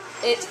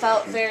 it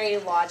felt very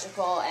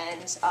logical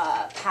and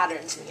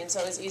patterned to me, and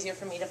so it was easier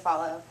for me to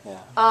follow. Yeah.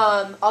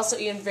 Also,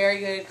 Ian, very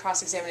good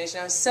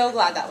cross-examination. I was so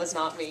glad that was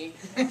not me.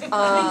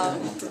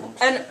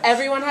 And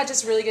everyone had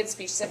just really good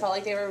speeches. I felt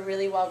like they were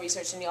really well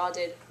researched, and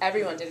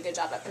everyone did a good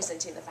job at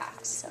presenting the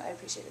facts. So I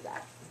appreciated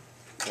that.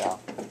 Yeah.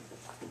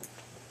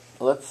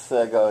 Let's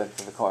go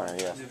to the corner.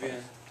 Yes.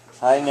 Nivian.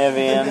 Hi,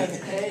 Nivian.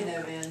 Hey,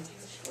 Nivian.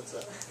 What's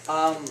up?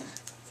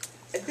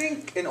 I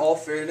think, in all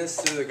fairness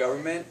to the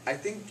government, I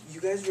think you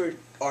guys were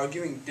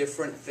arguing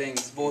different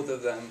things, both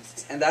of them,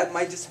 and that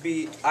might just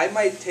be. I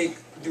might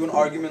do an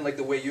argument like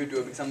the way you do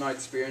it because I'm not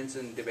experienced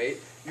in debate.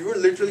 You were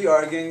literally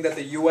arguing that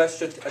the U.S.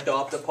 should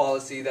adopt a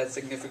policy that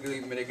significantly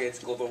mitigates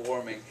global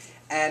warming,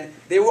 and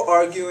they were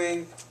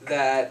arguing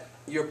that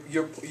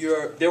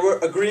they were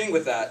agreeing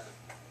with that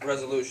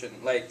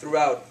resolution, like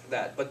throughout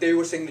that, but they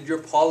were saying that your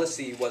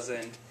policy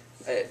wasn't.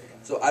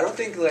 So I don't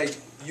think like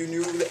you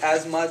knew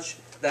as much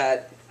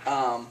that.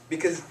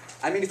 Because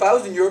I mean, if I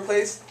was in your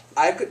place,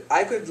 I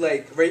could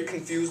like very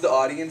confuse the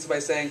audience by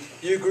saying,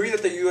 "Do you agree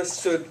that the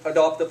U.S. should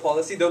adopt the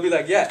policy?" They'll be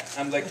like, "Yeah."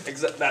 I'm like,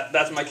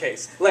 "That's my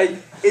case." Like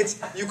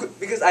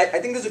because I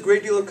think there's a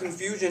great deal of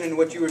confusion in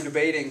what you were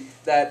debating.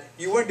 That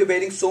you weren't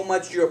debating so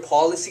much your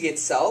policy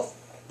itself,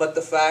 but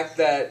the fact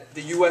that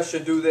the U.S.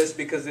 should do this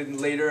because in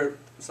later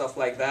stuff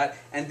like that,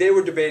 and they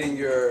were debating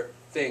your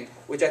thing,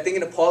 which I think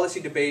in a policy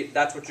debate,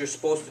 that's what you're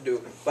supposed to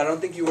do, but I don't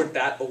think you were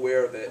that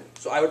aware of it.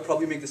 So I would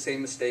probably make the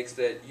same mistakes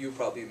that you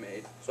probably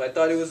made. So I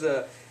thought it was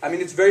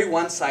it's very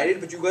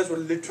one-sided, but you guys were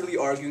literally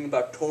arguing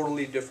about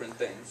totally different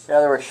things. Yeah,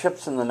 there were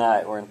ships in the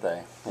night, weren't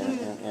they,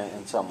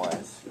 in some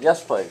ways.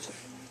 Yes, please.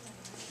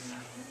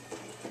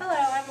 Hello,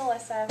 I'm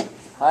Melissa.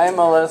 Hi,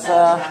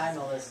 Melissa. Hi,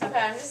 Melissa. Okay,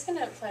 I'm just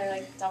gonna play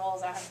like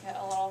devil's advocate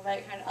a little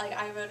bit, kind of like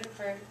I voted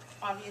for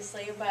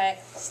obviously, but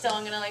still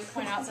I'm gonna like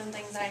point out some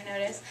things that I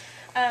noticed.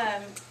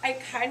 I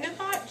kind of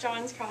thought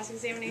John's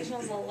cross-examination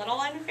was a little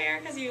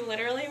unfair because you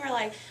literally were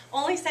like,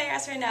 only say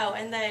yes or no,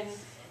 and then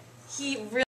he really